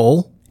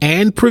Control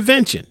and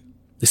Prevention,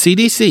 the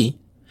CDC,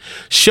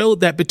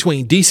 showed that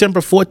between December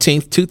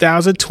 14th,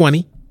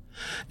 2020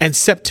 and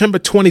September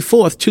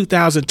 24th,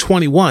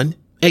 2021,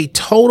 a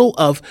total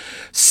of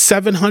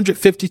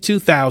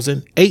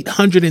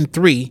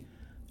 752,803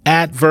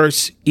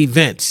 adverse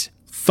events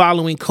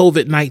following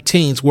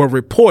COVID-19 were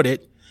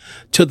reported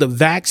to the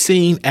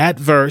Vaccine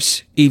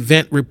Adverse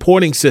Event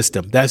Reporting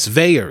System. That's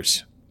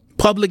VAERS.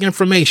 Public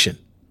information.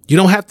 You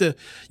don't have to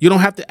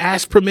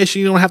ask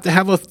permission. You don't have to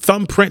have a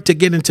thumbprint to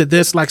get into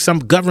this like some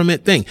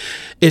government thing.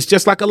 It's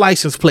just like a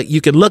license plate.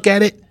 You can look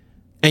at it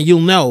and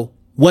you'll know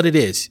what it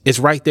is. It's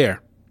right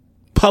there.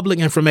 Public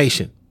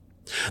information.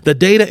 The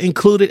data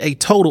included a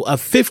total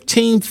of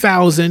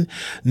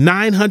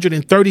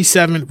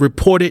 15,937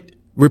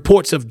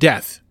 reports of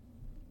death.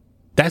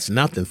 That's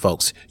nothing,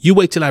 folks. You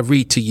wait till I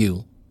read to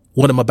you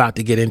what I'm about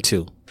to get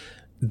into.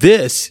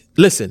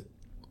 Listen,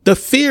 the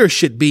fear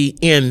should be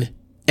in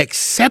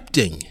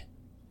accepting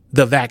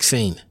the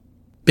vaccine,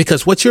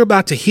 because what you're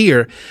about to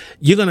hear,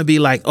 you're going to be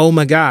like, oh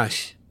my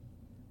gosh,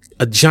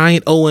 a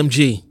giant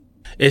OMG.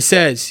 It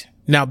says,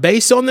 now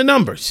based on the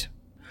numbers,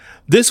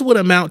 this would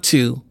amount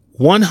to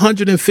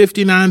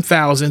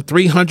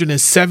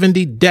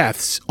 159,370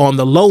 deaths on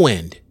the low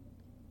end.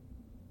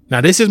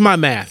 Now, this is my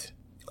math.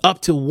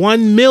 Up to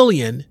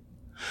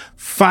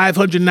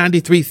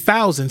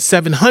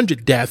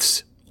 1,593,700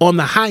 deaths on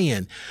the high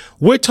end.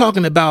 We're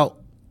talking about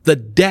the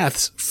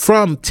deaths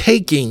from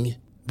taking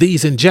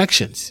these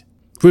injections.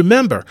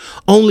 Remember,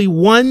 only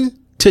 1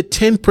 to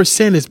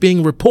 10% is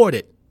being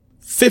reported.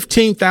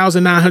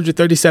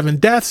 15,937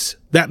 deaths.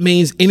 That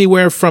means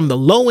anywhere from the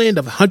low end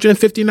of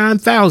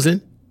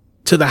 159,000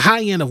 to the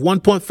high end of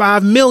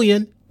 1.5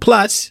 million.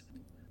 Plus,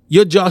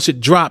 your jaw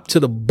should drop to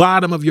the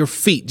bottom of your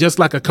feet, just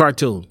like a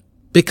cartoon,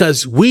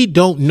 because we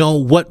don't know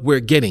what we're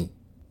getting.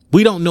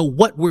 We don't know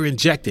what we're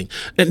injecting.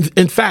 And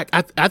in fact,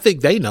 I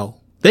think they know.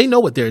 They know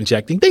what they're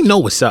injecting. They know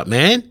what's up,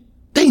 man.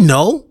 They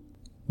know.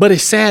 But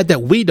it's sad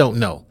that we don't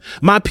know.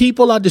 My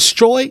people are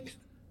destroyed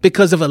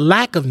because of a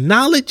lack of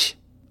knowledge.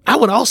 I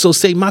would also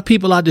say my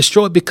people are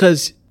destroyed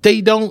because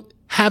they don't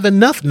have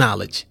enough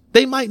knowledge.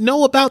 They might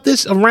know about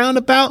this around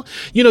about,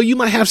 you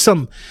might have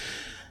some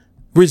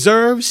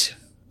reserves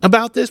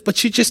about this,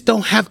 but you just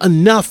don't have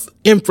enough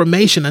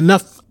information,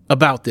 enough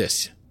about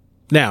this.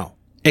 Now,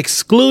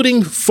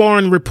 excluding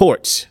foreign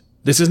reports,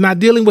 this is not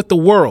dealing with the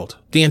world,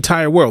 the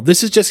entire world.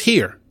 This is just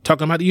here,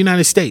 talking about the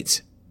United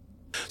States.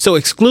 So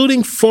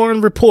excluding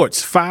foreign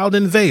reports filed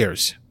in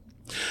VAERS,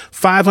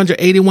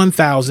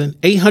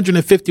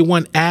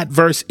 581,851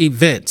 adverse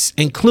events,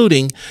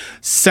 including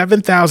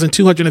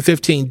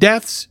 7,215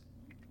 deaths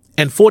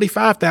and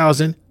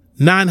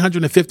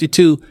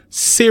 45,952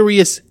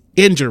 serious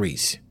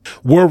injuries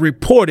were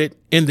reported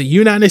in the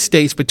United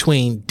States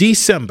between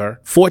December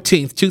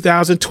 14th,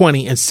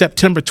 2020 and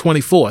September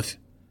 24th,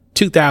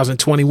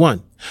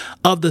 2021.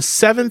 Of the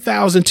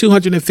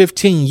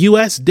 7,215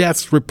 U.S.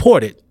 deaths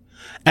reported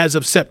as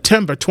of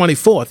September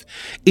 24th,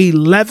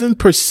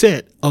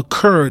 11%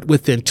 occurred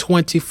within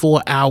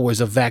 24 hours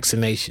of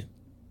vaccination.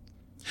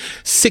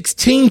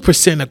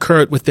 16%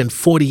 occurred within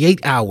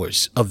 48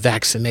 hours of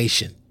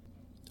vaccination.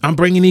 I'm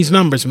bringing these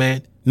numbers,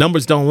 man.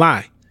 Numbers don't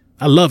lie.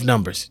 I love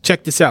numbers.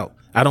 Check this out.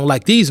 I don't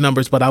like these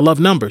numbers, but I love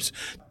numbers.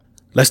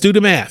 Let's do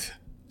the math.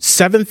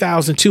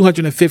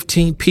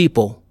 7,215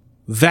 people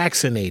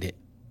vaccinated.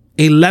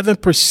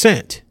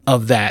 11%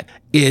 of that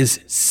is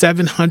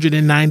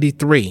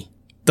 793.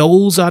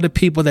 Those are the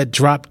people that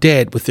drop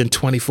dead within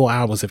 24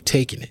 hours of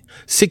taking it.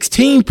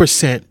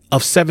 16%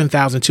 of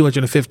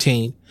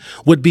 7,215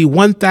 would be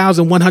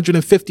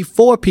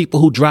 1,154 people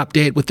who drop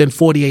dead within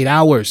 48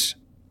 hours.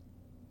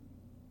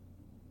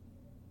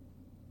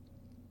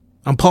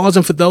 I'm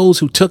pausing for those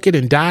who took it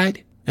and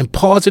died, and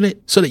pausing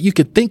it so that you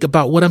can think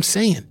about what I'm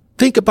saying.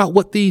 Think about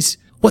what this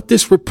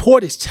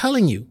report is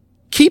telling you.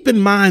 Keep in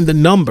mind the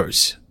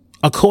numbers.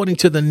 According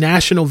to the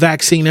National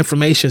Vaccine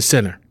Information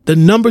Center, the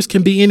numbers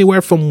can be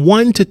anywhere from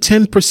 1 to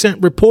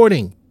 10%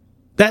 reporting.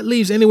 That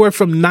leaves anywhere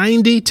from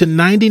 90 to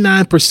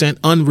 99%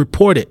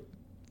 unreported.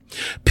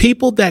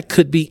 People that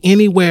could be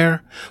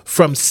anywhere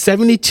from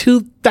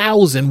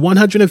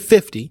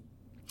 72,150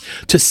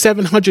 to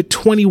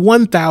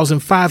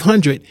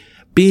 721,500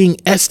 being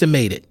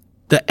estimated,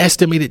 the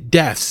estimated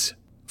deaths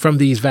from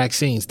these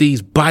vaccines,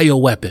 these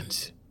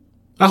bioweapons.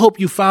 I hope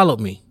you followed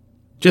me.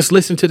 Just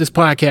listen to this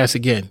podcast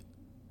again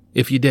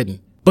if you didn't.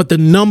 But the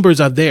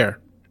numbers are there.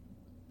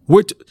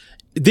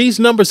 These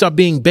numbers are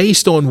being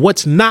based on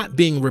what's not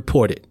being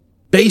reported,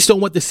 based on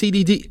what the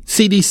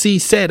CDC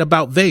said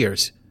about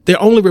VAERS.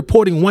 They're only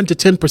reporting 1 to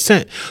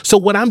 10%. So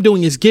what I'm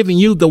doing is giving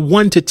you the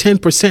 1 to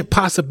 10%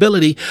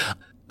 possibility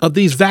of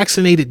these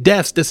vaccinated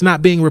deaths that's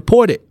not being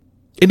reported.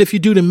 And if you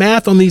do the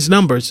math on these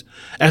numbers,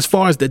 as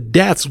far as the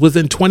deaths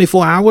within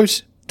 24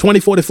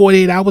 to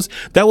 48 hours,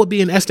 that would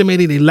be an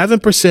estimated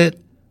 11%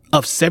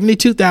 of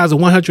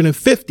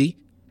 72,150,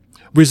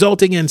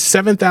 resulting in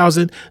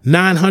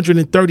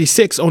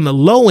 7,936 on the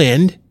low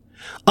end,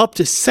 up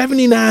to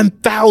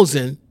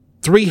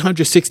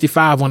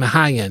 79,365 on the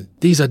high end.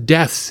 These are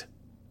deaths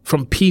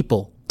from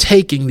people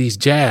taking these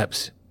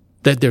jabs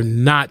that they're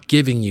not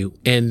giving you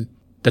in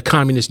the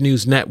Communist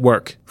News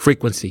Network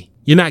frequency.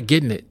 You're not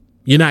getting it.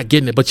 You're not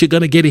getting it, but you're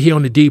going to get it here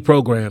on the D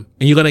program,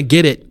 and you're going to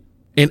get it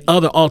in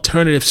other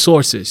alternative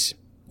sources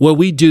where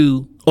we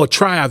do or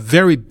try our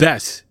very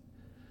best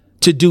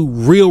to do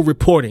real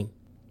reporting,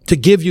 to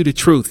give you the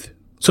truth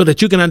so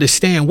that you can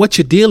understand what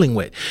you're dealing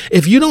with.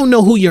 If you don't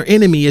know who your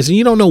enemy is and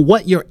you don't know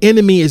what your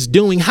enemy is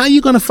doing, how are you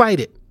going to fight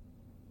it?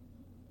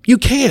 You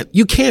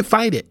can't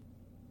fight it.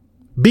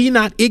 Be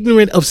not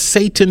ignorant of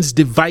Satan's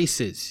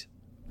devices.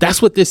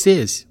 That's what this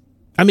is.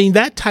 I mean,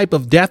 that type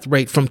of death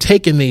rate from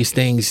taking these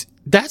things,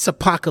 that's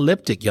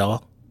apocalyptic,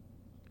 y'all.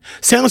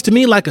 Sounds to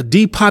me like a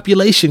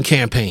depopulation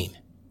campaign.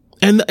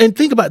 And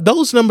think about it,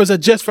 those numbers are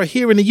just for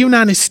here in the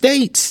United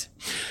States.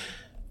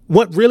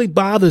 What really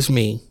bothers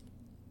me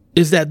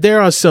is that there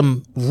are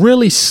some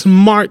really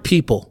smart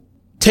people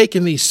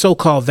taking these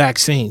so-called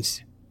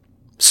vaccines.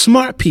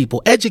 Smart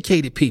people,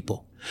 educated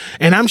people.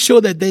 And I'm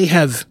sure that they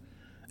have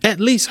at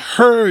least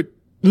heard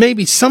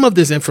maybe some of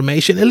this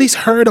information, at least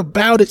heard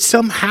about it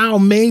somehow,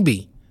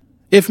 maybe.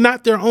 If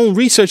not their own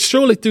research,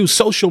 surely through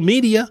social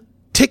media,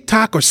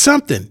 TikTok or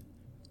something,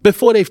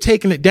 before they've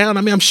taken it down.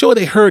 I mean, I'm sure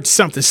they heard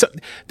something.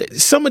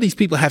 Some of these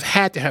people have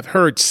had to have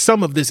heard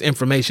some of this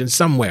information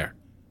somewhere.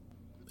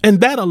 And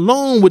that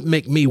alone would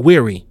make me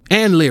weary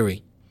and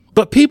leery.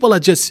 But people are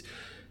just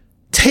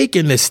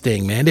taking this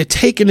thing, man. They're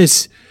taking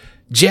this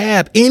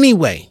jab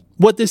anyway.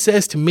 What this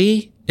says to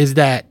me is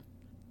that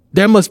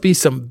there must be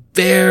some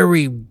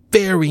very,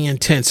 very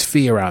intense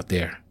fear out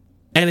there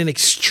and an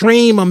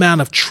extreme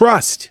amount of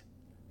trust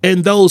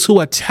in those who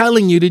are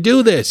telling you to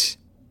do this.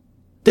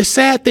 The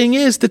sad thing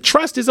is the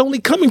trust is only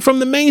coming from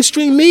the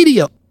mainstream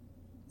media.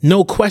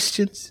 No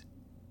questions,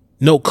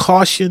 no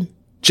caution,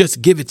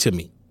 just give it to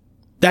me.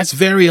 That's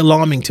very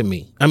alarming to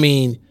me. I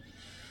mean,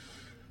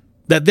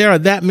 that there are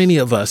that many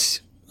of us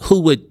who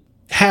would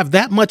have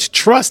that much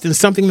trust in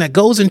something that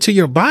goes into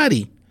your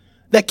body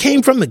that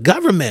came from the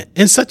government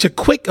in such a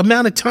quick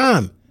amount of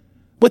time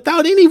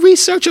without any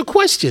research or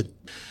question.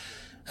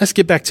 Let's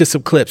get back to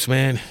some clips,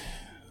 man.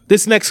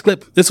 This next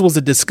clip, this was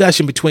a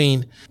discussion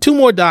between two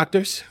more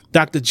doctors,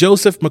 Dr.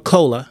 Joseph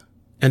McCullough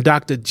and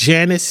Dr.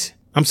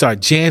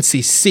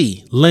 Jancy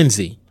C.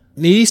 Lindsay.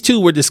 These two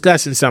were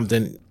discussing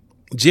something.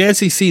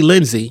 Jancy C.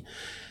 Lindsay,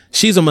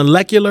 she's a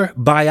molecular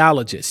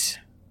biologist.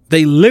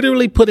 They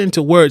literally put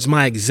into words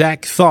my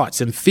exact thoughts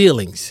and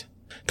feelings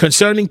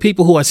concerning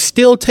people who are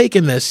still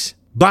taking this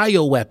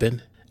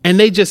bioweapon, and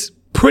they just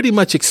pretty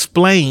much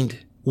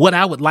explained what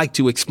I would like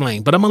to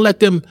explain. But I'm gonna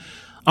let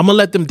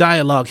them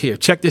dialogue here.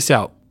 Check this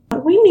out.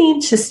 We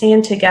need to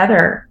stand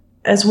together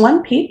as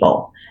one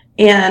people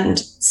and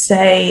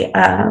say,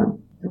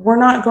 we're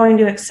not going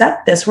to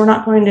accept this. We're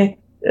not going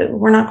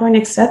to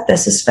accept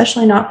this,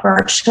 especially not for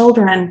our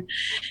children,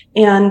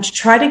 and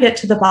try to get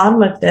to the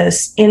bottom of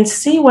this and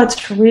see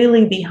what's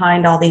really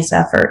behind all these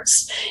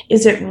efforts.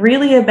 Is it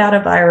really about a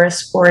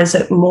virus, or is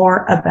it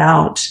more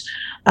about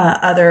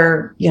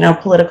other,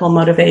 political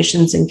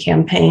motivations and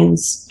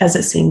campaigns, as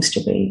it seems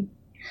to be?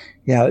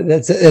 Yeah,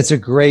 that's a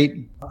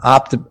great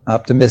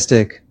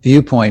optimistic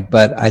viewpoint,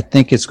 but I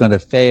think it's going to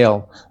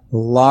fail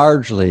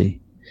largely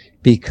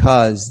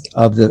because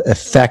of the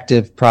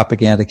effective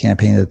propaganda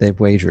campaign that they've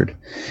wagered.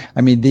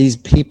 I mean, these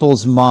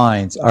people's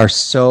minds are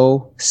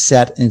so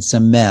set in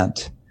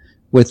cement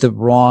with the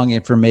wrong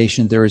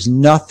information. There is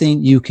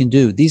nothing you can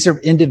do. These are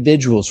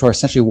individuals who are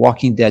essentially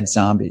walking dead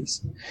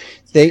zombies.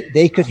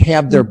 They could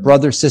have their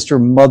brother, sister,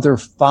 mother,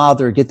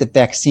 father get the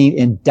vaccine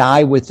and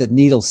die with the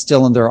needle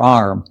still in their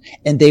arm,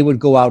 and they would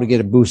go out and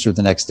get a booster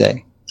the next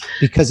day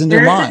because in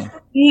their mind,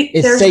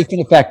 it's safe and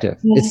effective.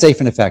 It's safe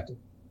and effective.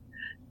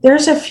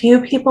 There's a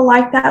few people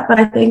like that, but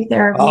I think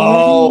there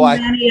are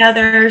many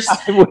others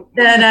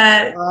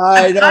that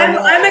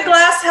I'm a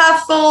glass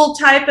half full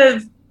type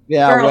of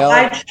girl.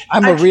 Well,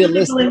 I'm a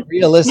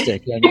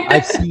realistic, and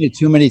I've seen it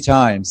too many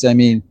times. I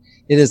mean,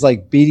 it is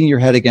like beating your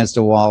head against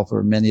a wall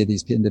for many of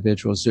these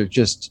individuals.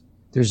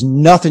 There's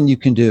nothing you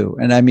can do.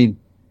 And I mean,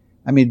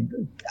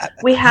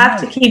 we have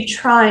to keep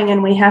trying,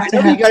 and we have to.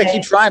 You got to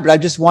keep trying, but I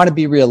just want to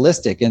be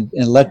realistic and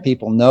let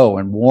people know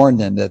and warn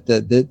them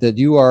that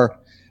you are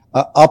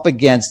up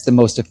against the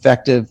most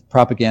effective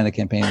propaganda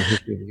campaign in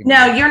history.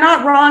 No, you're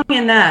not wrong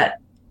in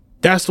that.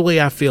 That's the way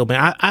I feel,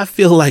 man. I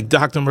feel like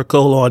Dr.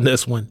 McCullough on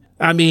this one.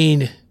 I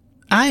mean,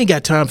 I ain't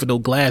got time for no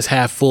glass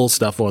half full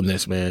stuff on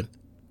this, man.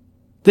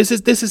 This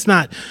is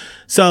not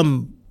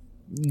some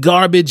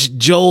garbage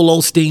Joel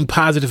Osteen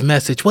positive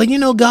message.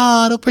 Well,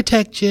 God will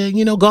protect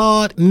you.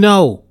 God.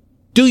 No.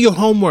 Do your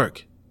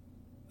homework.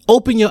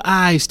 Open your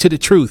eyes to the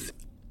truth.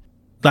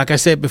 Like I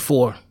said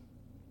before,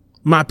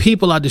 my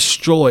people are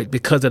destroyed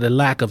because of the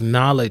lack of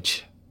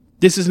knowledge.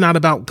 This is not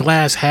about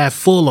glass half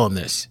full on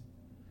this.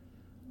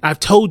 I've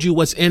told you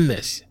what's in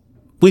this.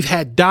 We've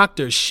had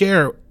doctors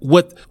share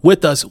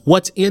with us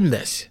what's in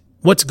this,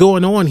 what's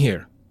going on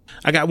here.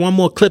 I got one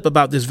more clip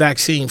about this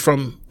vaccine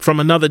from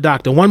another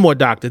doctor, one more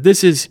doctor.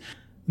 This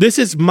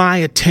is my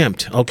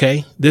attempt,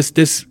 okay?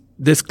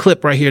 This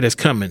clip right here that's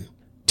coming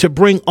to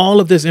bring all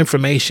of this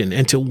information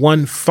into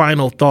one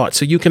final thought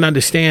so you can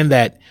understand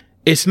that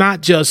it's not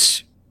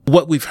just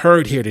what we've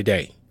heard here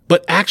today,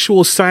 but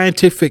actual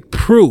scientific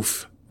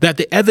proof that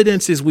the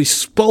evidences we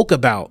spoke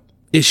about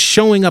is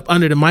showing up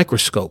under the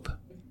microscope.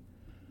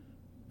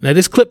 Now,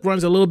 this clip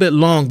runs a little bit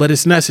long, but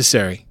it's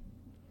necessary.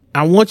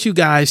 I want you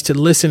guys to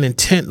listen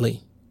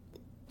intently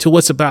to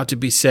what's about to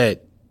be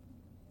said.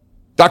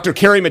 Dr.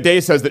 Carrie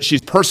Madej says that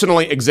she's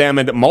personally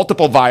examined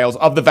multiple vials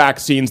of the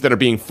vaccines that are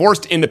being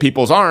forced into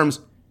people's arms,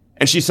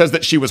 and she says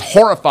that she was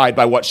horrified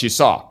by what she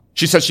saw.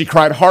 She says she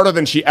cried harder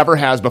than she ever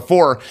has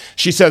before.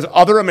 She says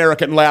other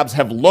American labs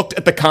have looked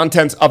at the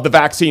contents of the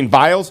vaccine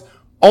vials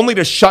only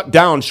to shut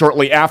down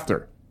shortly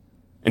after.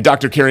 And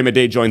Dr. Carrie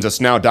Madej joins us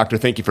now. Doctor,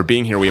 thank you for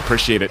being here. We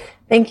appreciate it.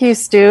 Thank you,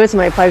 Stu. It's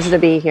my pleasure to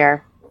be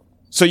here.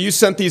 So you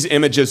sent these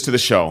images to the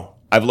show.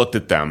 I've looked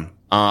at them.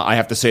 I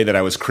have to say that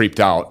I was creeped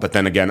out, but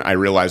then again, I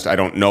realized I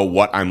don't know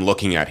what I'm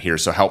looking at here,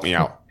 so help me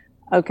out.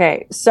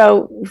 Okay,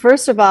 so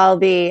first of all,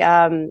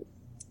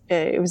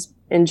 it was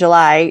in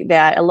July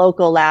that a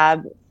local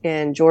lab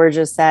in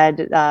Georgia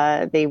said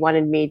they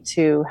wanted me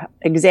to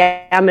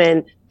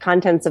examine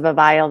contents of a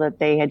vial that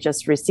they had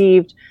just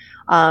received.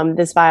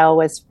 This vial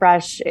was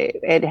fresh.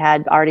 It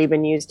had already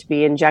been used to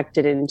be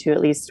injected into at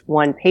least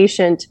one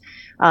patient.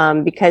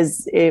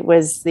 Because it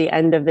was the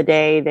end of the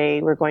day,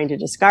 they were going to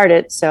discard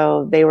it.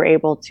 So they were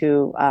able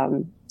to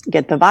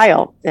get the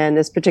vial. And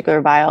this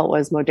particular vial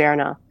was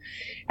Moderna.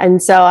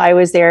 And so I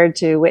was there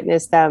to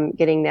witness them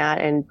getting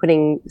that and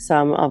putting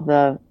some of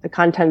the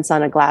contents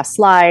on a glass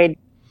slide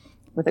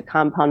with a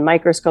compound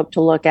microscope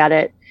to look at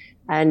it.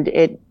 And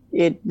it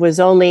was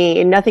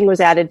nothing was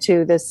added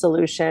to this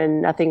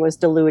solution. Nothing was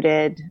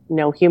diluted.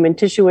 No human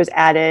tissue was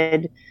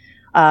added.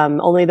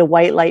 Only the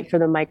white light for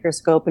the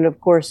microscope. And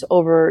of course,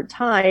 over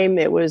time,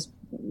 it was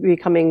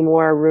becoming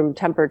more room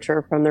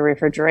temperature from the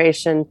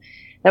refrigeration.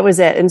 That was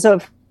it. And so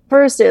at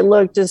first it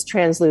looked just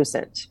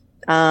translucent.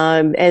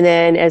 And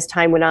then as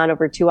time went on,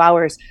 over 2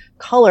 hours,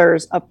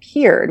 colors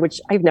appeared,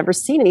 which I've never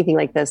seen anything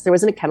like this. There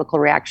wasn't a chemical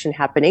reaction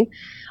happening.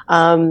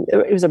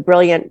 It was a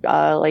brilliant,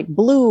 like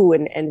blue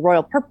and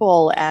royal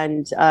purple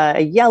and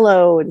a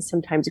yellow and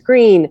sometimes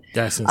green.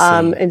 That's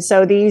insane. And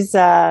so these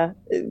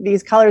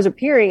colors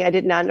appearing, I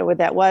did not know what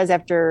that was.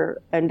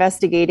 After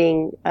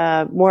investigating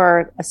a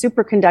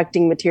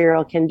superconducting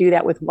material can do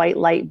that with white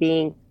light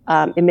being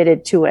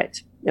emitted to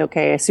it.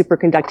 Okay, a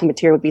superconducting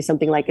material would be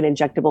something like an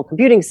injectable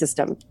computing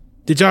system.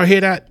 Did y'all hear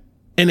that?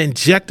 An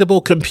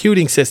injectable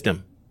computing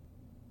system.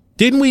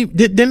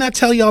 Didn't I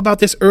tell y'all about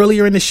this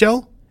earlier in the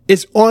show?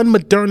 It's on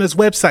Moderna's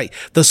website,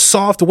 the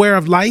software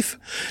of life.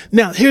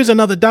 Now, here's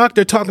another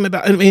doctor talking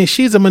about,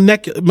 she's a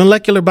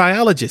molecular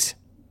biologist.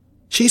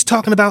 She's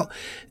talking about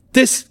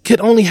this could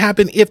only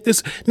happen if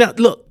this. Now,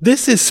 look,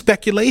 this is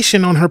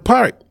speculation on her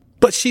part,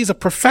 but she's a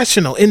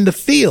professional in the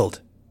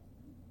field.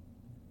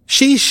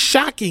 She's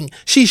shocked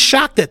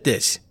at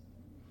this.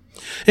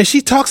 And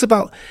she talks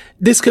about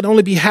this could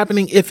only be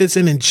happening if it's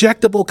an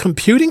injectable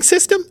computing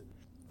system.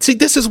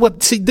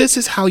 This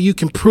is how you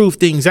can prove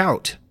things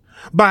out.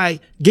 By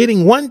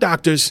getting one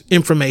doctor's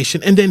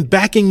information and then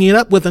backing it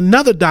up with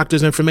another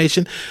doctor's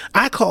information.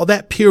 I call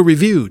that peer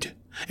reviewed.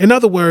 In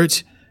other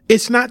words,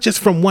 it's not just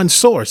from one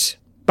source.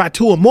 By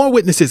two or more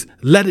witnesses,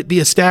 let it be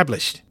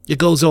established. It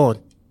goes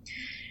on.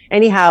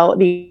 Anyhow,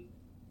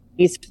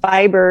 these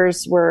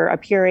fibers were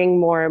appearing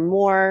more and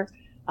more.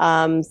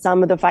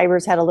 Some of the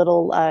fibers had a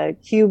little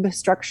cube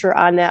structure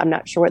on it. I'm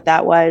not sure what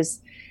that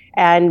was.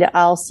 And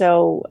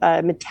also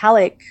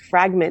metallic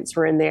fragments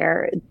were in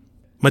there.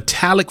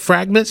 Metallic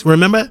fragments.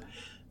 Remember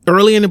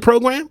early in the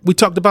program, we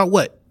talked about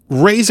what?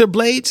 Razor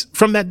blades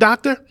from that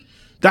doctor?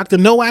 Dr.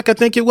 Nowak, I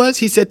think it was.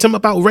 He said something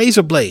about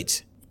razor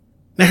blades.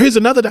 Now here's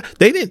another.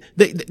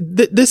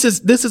 This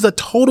is a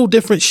total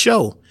different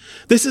show.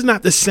 This is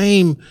not the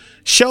same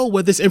show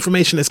where this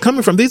information is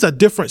coming from. These are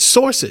different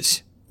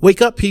sources.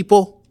 Wake up,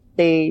 people.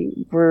 They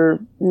were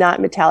not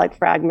metallic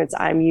fragments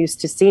I'm used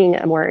to seeing.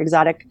 More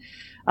exotic.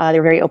 They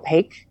were very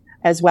opaque,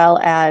 as well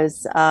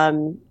as, as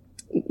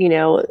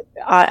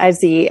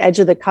the edge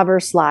of the cover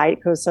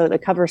slide goes, so the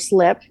cover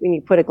slip, when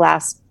you put a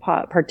glass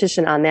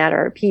partition on that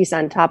or a piece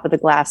on top of the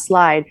glass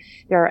slide,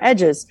 there are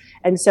edges.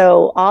 And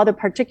so all the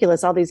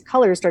particulates, all these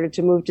colors started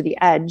to move to the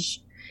edge,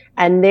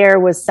 and there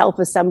was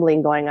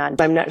self-assembling going on.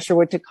 I'm not sure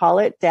what to call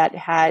it, that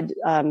had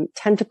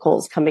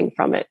tentacles coming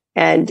from it.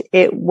 And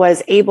it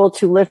was able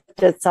to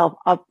lift itself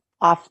up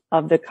off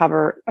of the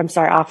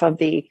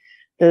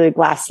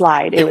glass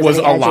slide. It was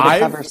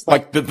alive?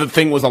 Like the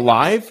thing was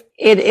alive?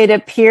 It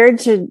appeared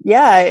to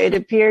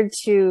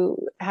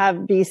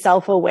be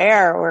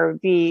self-aware or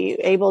be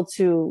able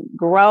to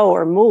grow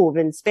or move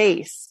in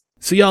space.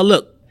 So y'all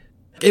look,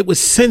 it was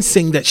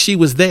sensing that she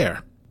was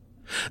there.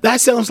 That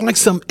sounds like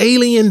some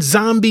alien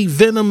zombie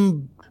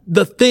venom,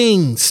 the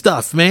thing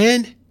stuff,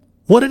 man.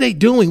 What are they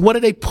doing? What are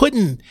they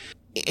putting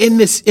in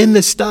this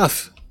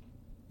stuff?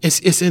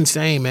 It's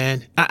insane,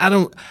 man. I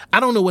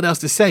don't know what else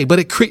to say, but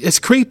it's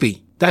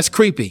creepy. That's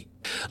creepy.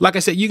 Like I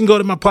said, you can go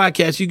to my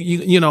podcast.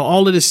 You know,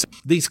 all of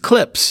these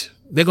clips,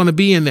 they're going to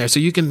be in there. So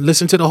you can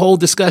listen to the whole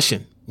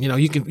discussion. You know,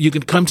 you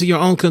can come to your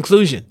own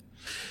conclusion.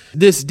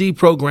 This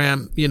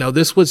deprogram,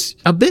 this was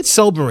a bit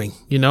sobering,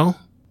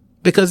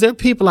 because there are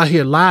people out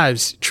here,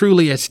 lives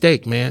truly at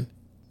stake, man.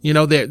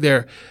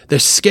 They're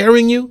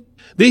scaring you.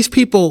 These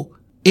people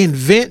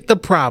invent the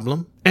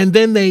problem and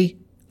then they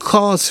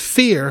cause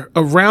fear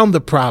around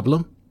the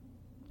problem.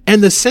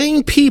 And the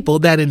same people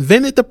that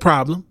invented the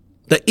problem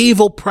the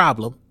evil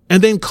problem,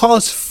 and then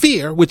cause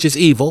fear, which is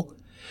evil,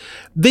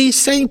 these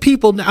same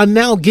people are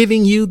now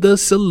giving you the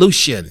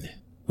solution,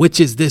 which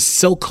is this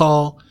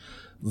so-called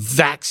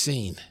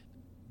vaccine.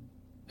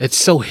 It's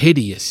so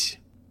hideous,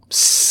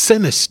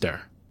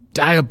 sinister,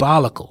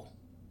 diabolical.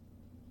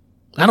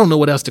 I don't know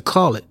what else to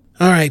call it.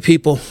 All right,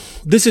 people,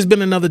 this has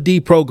been another D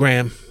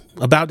program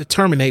about to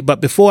terminate.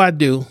 But before I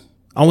do,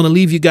 I want to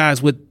leave you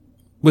guys with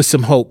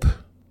some hope.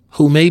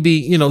 Who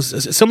maybe,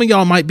 some of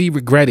y'all might be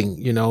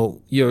regretting,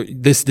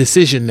 this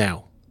decision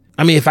now.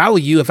 I mean, if I were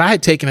you, if I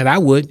had taken it, I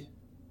would.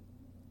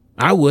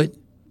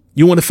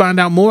 You want to find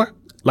out more?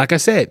 Like I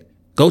said,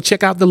 go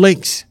check out the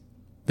links.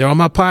 They're on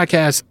my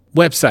podcast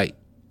website.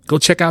 Go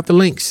check out the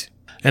links.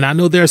 And I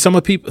know there are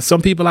some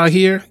people out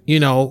here,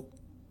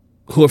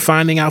 who are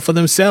finding out for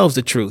themselves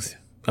the truth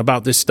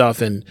about this stuff,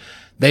 and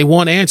they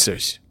want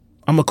answers.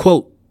 I'm going to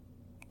quote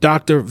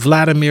Dr.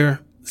 Vladimir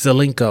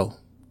Zelenko.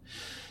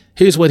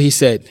 Here's what he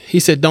said. He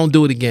said, don't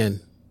do it again.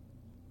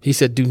 He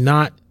said, do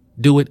not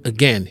do it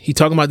again. He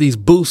talking about these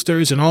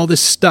boosters and all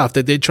this stuff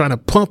that they're trying to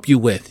pump you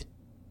with.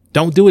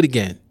 Don't do it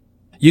again.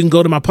 You can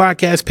go to my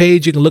podcast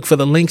page. You can look for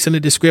the links in the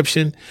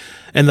description.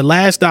 And the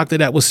last doctor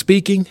that was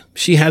speaking,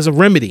 she has a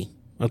remedy.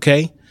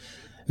 Okay.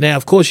 Now,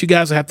 of course, you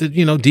guys have to,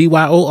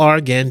 DYOR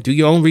again, do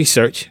your own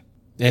research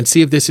and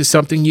see if this is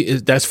something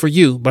that's for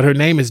you. But her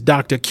name is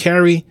Dr.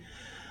 Carrie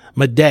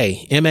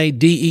Madej,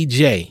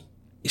 Madej.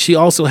 She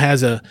also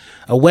has a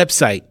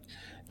website,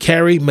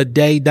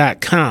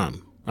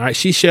 carriemadej.com. All right.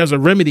 She shares a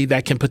remedy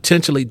that can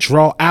potentially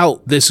draw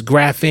out this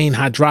graphene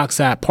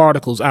hydroxide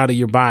particles out of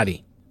your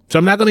body. So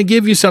I'm not going to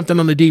give you something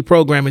on the D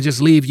program and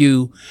just leave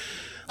you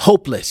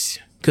hopeless,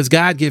 because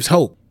God gives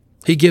hope.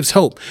 He gives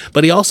hope,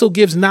 but he also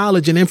gives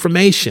knowledge and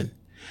information.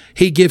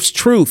 He gives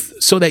truth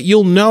so that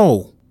you'll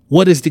know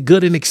what is the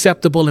good and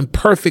acceptable and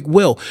perfect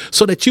will,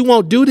 so that you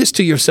won't do this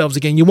to yourselves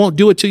again. You won't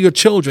do it to your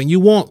children.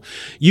 You won't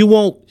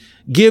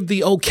give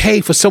the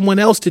okay for someone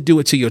else to do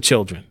it to your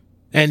children.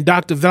 And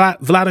Dr.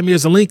 Vladimir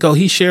Zelenko,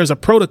 he shares a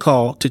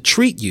protocol to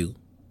treat you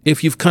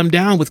if you've come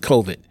down with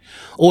COVID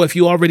or if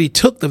you already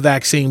took the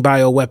vaccine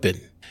bioweapon.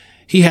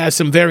 He has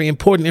some very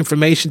important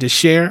information to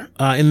share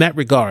in that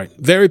regard.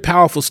 Very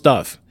powerful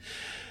stuff.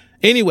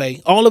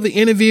 Anyway, all of the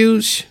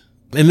interviews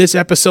in this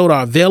episode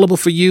are available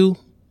for you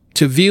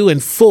to view in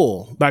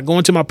full by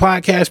going to my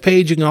podcast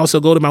page. You can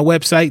also go to my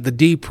website,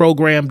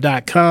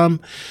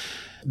 thedprogram.com.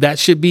 That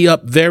should be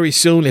up very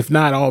soon, if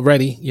not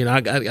already.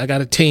 I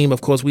got a team. Of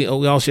course, we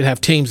all should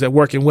have teams that are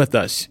working with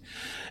us.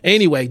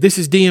 Anyway, this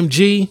is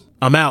DMG.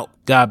 I'm out.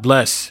 God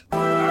bless.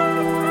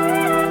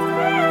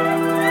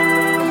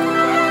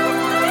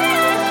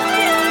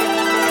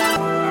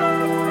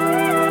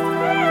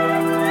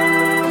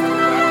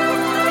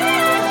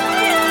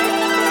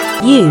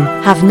 You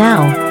have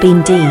now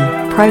been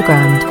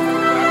deprogrammed.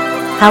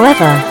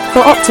 However, for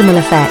optimal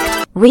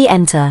effect,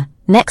 re-enter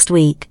next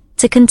week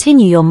to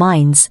continue your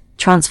mind's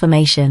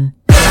transformation.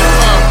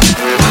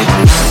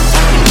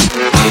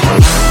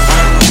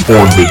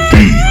 On the D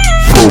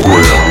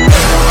program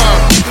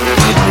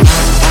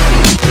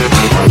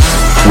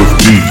with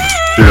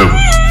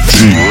DMG.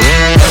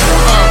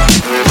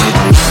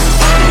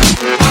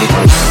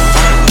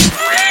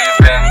 We've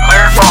been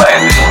cleared for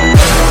landing.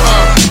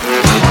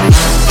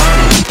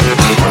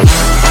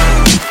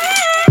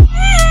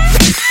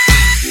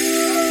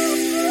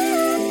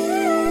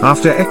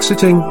 After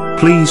exiting,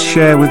 please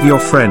share with your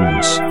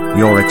friends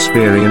your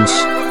experience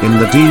in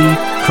the D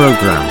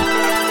program.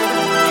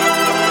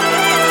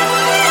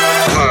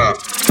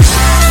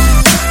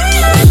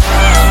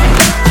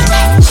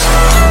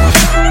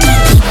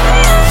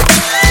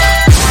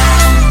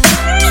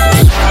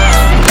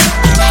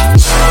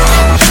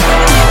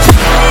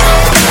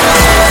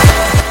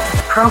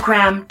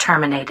 Program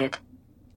terminated.